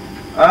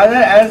 Other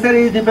answer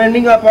is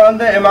depending upon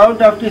the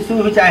amount of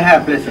tissue which I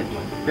have placed.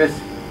 Yes.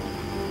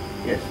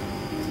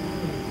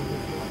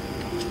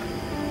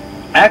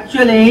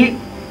 Actually,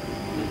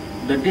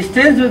 the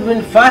distance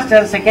between first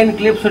and second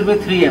clip should be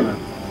 3 mm.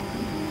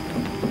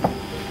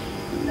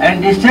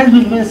 And distance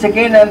between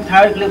second and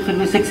third clip should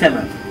be 6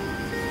 mm.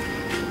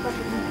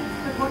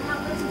 But what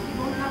happens if you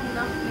don't have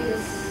enough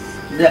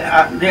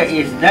place? There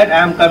is that I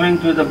am coming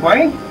to the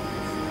point.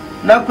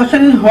 Now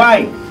question is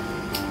why?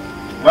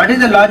 What is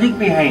the logic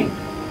behind?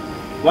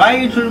 Why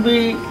it should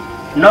be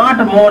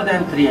not more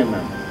than 3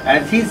 mm?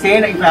 As he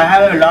said, if I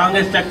have a long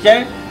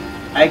structure,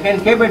 I can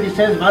keep a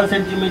distance 1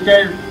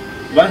 centimeter,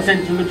 1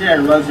 centimeter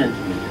and 1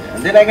 centimeter.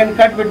 And then I can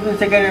cut between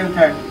second and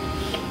third.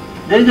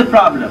 There is a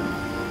problem.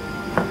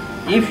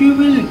 If you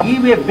will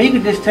give a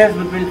big distance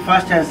between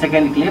first and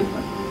second clip,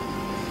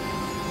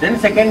 then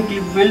second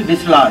clip will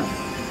dislodge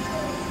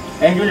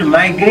and it will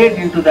migrate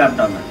into the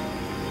abdomen.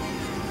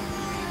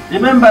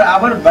 Remember,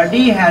 our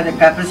body has a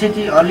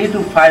capacity only to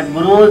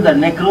fibrose the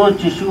necrose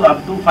tissue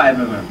up to 5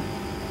 mm.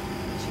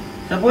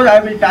 Suppose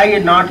I will tie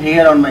a knot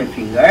here on my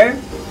finger,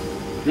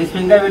 this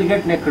finger will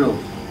get necrose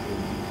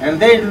and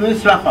then it will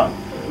slough out,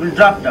 it will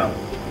drop down.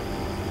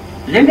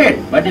 Isn't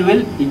it? But it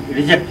will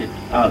reject it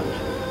out.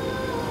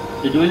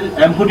 It will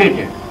amputate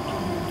it.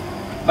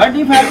 But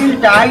if I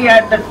will tie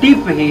at the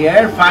tip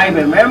here 5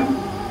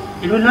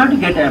 mm, it will not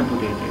get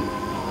amputated.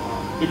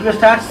 It will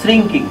start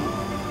shrinking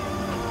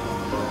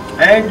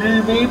and it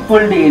will be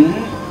pulled in,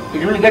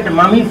 it will get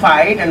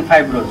mummified and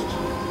fibrosed.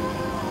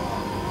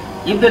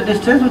 If the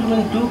distance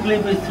between two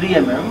clips is 3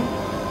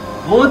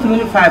 mm, both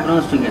will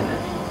fibrose together.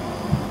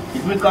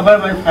 It will cover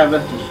by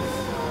fibrous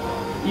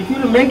tissue. If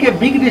you make a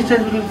big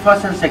distance between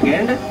first and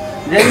second,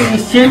 there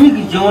is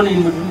ischemic zone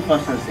in between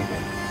first and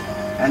second.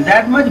 And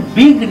that much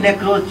big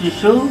necrose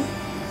tissue,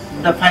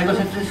 the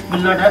phagocytosis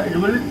will not have, it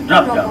will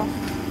drop down.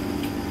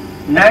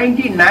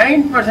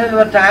 99%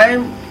 of the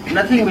time,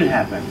 nothing will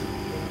happen.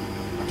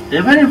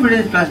 Even if it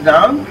is flushed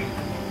down,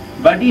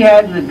 body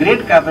has a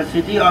great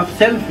capacity of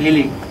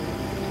self-healing.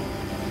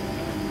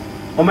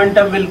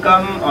 Momentum will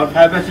come or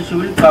fibrous tissue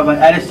will cover,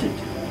 arrest it.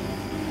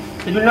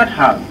 It will not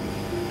harm.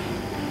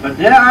 But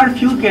there are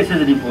few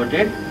cases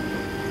reported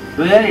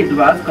where it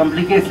was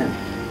complication.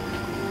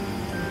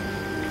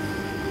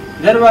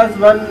 There was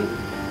one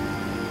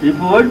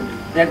report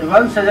that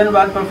one surgeon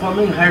was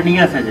performing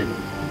hernia surgery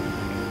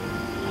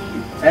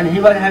and he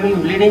was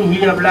having bleeding,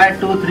 he applied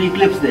 2-3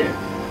 clips there.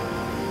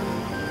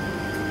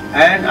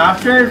 And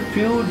after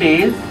few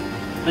days,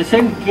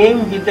 patient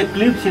came with the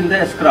clips in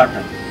the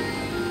scrotum,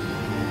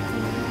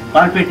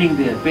 palpating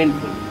there,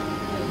 painful.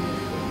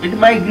 It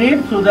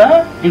migrates to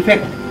the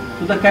defect,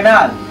 to the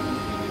canal,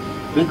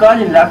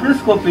 because in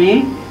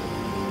laparoscopy,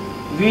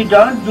 we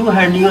don't do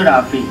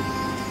herniorrhaphy.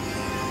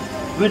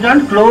 We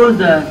don't close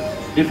the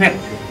defect.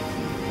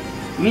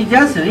 We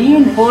just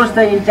reinforce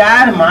the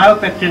entire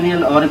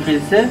myopectoral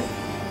orifice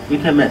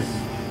with a mesh.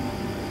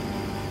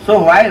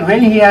 So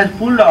when he has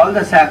pulled all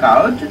the sac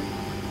out,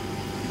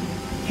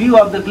 few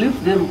of the clips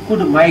they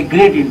could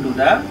migrate into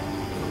the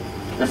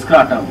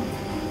scrotum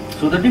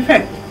through the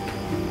defect.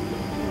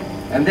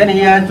 And then he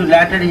has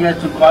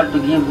to call to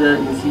give the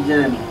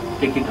incision and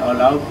take it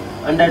all out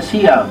under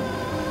C-arm.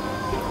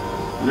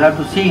 You have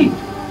to see it.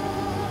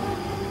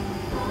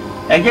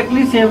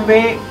 Exactly same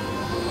way,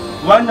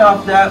 one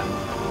of the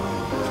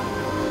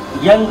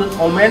young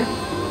women,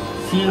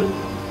 she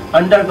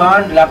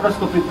undergone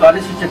laparoscopic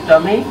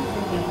cholecystectomy,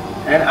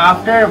 and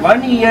after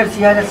 1 year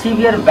she had a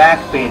severe back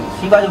pain.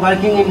 She was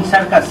working in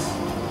circus.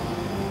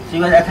 She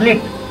was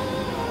athlete.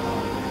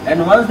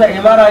 And once the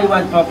MRI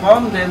was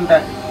performed, then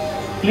the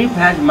clip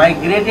has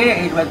migrated,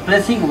 it was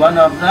pressing one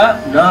of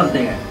the nerve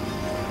there.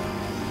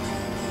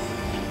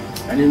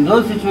 And in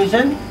those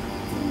situations,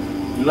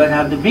 you will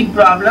have the big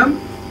problem,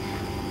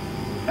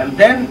 and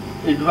then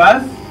it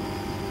was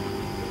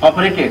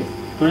operated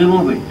to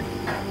remove it.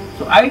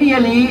 So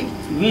ideally,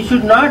 we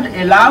should not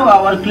allow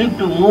our clip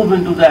to move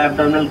into the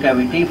abdominal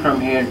cavity from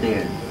here to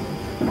there.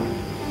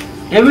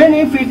 Even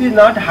if it is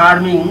not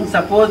harming,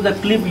 suppose the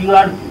clip, you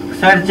are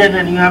surgeon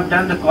and you have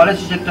done the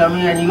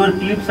cholecystectomy and your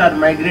clips are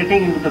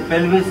migrating into the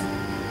pelvis,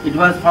 it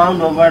was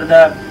found over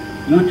the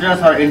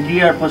uterus or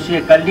anterior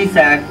posterior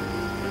cul-de-sac,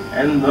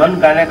 and one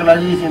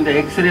gynecologist in the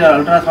X-ray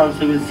or ultrasound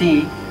she will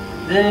see,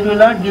 then it will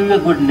not give you a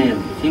good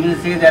name. She will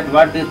say that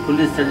what this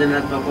foolish surgeon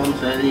has performed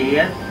surgery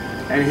here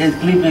and his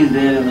clip is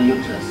there in the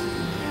uterus.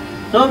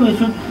 So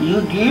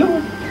you give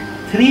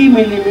 3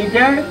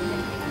 millimeter,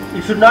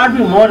 it should not be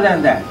more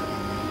than that.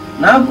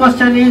 Now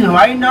question is,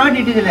 why not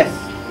it is less?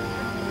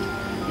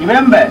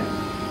 Remember,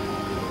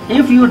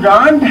 if you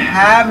don't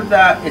have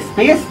the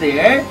space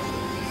there,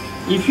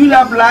 if you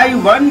apply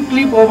one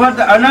clip over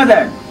the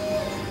another,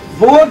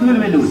 both will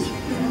be loose,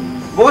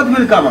 both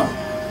will come out.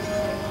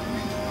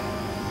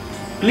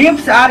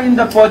 Clips are in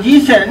the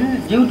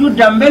position due to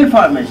dumbbell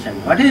formation.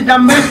 What is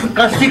dumbbell?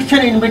 Constriction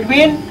in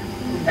between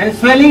and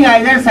swelling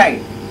either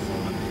side.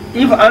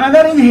 If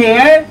another is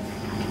here,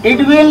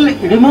 it will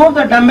remove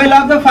the dumbbell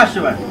of the first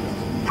one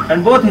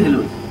and both is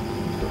loose.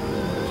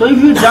 So if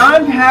you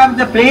don't have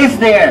the place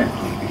there,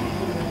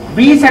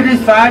 be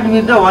satisfied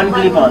with the one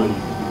clip only.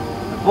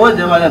 Suppose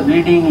there was a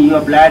bleeding, you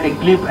applied a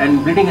clip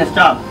and bleeding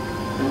stopped.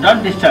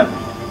 Don't disturb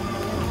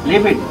it.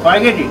 Leave it,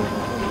 forget it.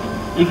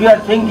 If you are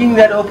thinking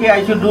that okay,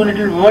 I should do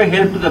little more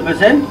help to the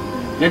patient,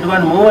 get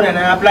one more and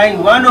I am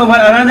applying one over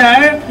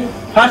another,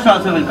 first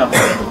also will come.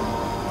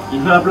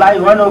 If you apply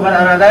one over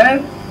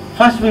another,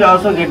 first will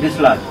also get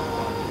dislodged.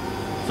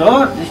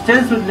 So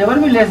distance should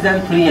never be less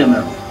than 3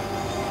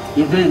 mm.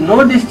 If there is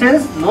no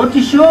distance, no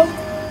tissue,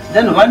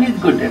 then one is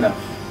good enough.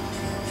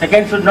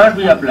 Second should not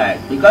be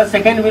applied because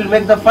second will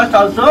make the first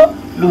also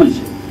loose.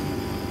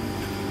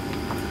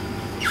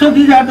 So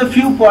these are the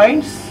few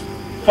points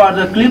for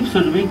the clip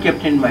should be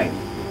kept in mind.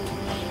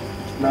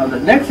 Now the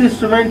next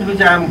instrument which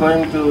I am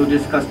going to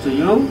discuss to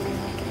you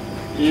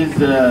is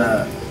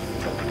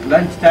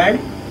lunch time,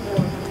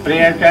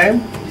 prayer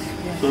time.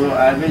 So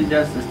I will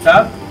just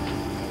stop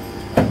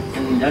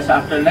and just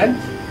after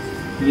lunch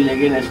we will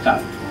again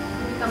start.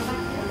 Come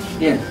back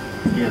here.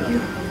 Yes.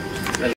 Yeah.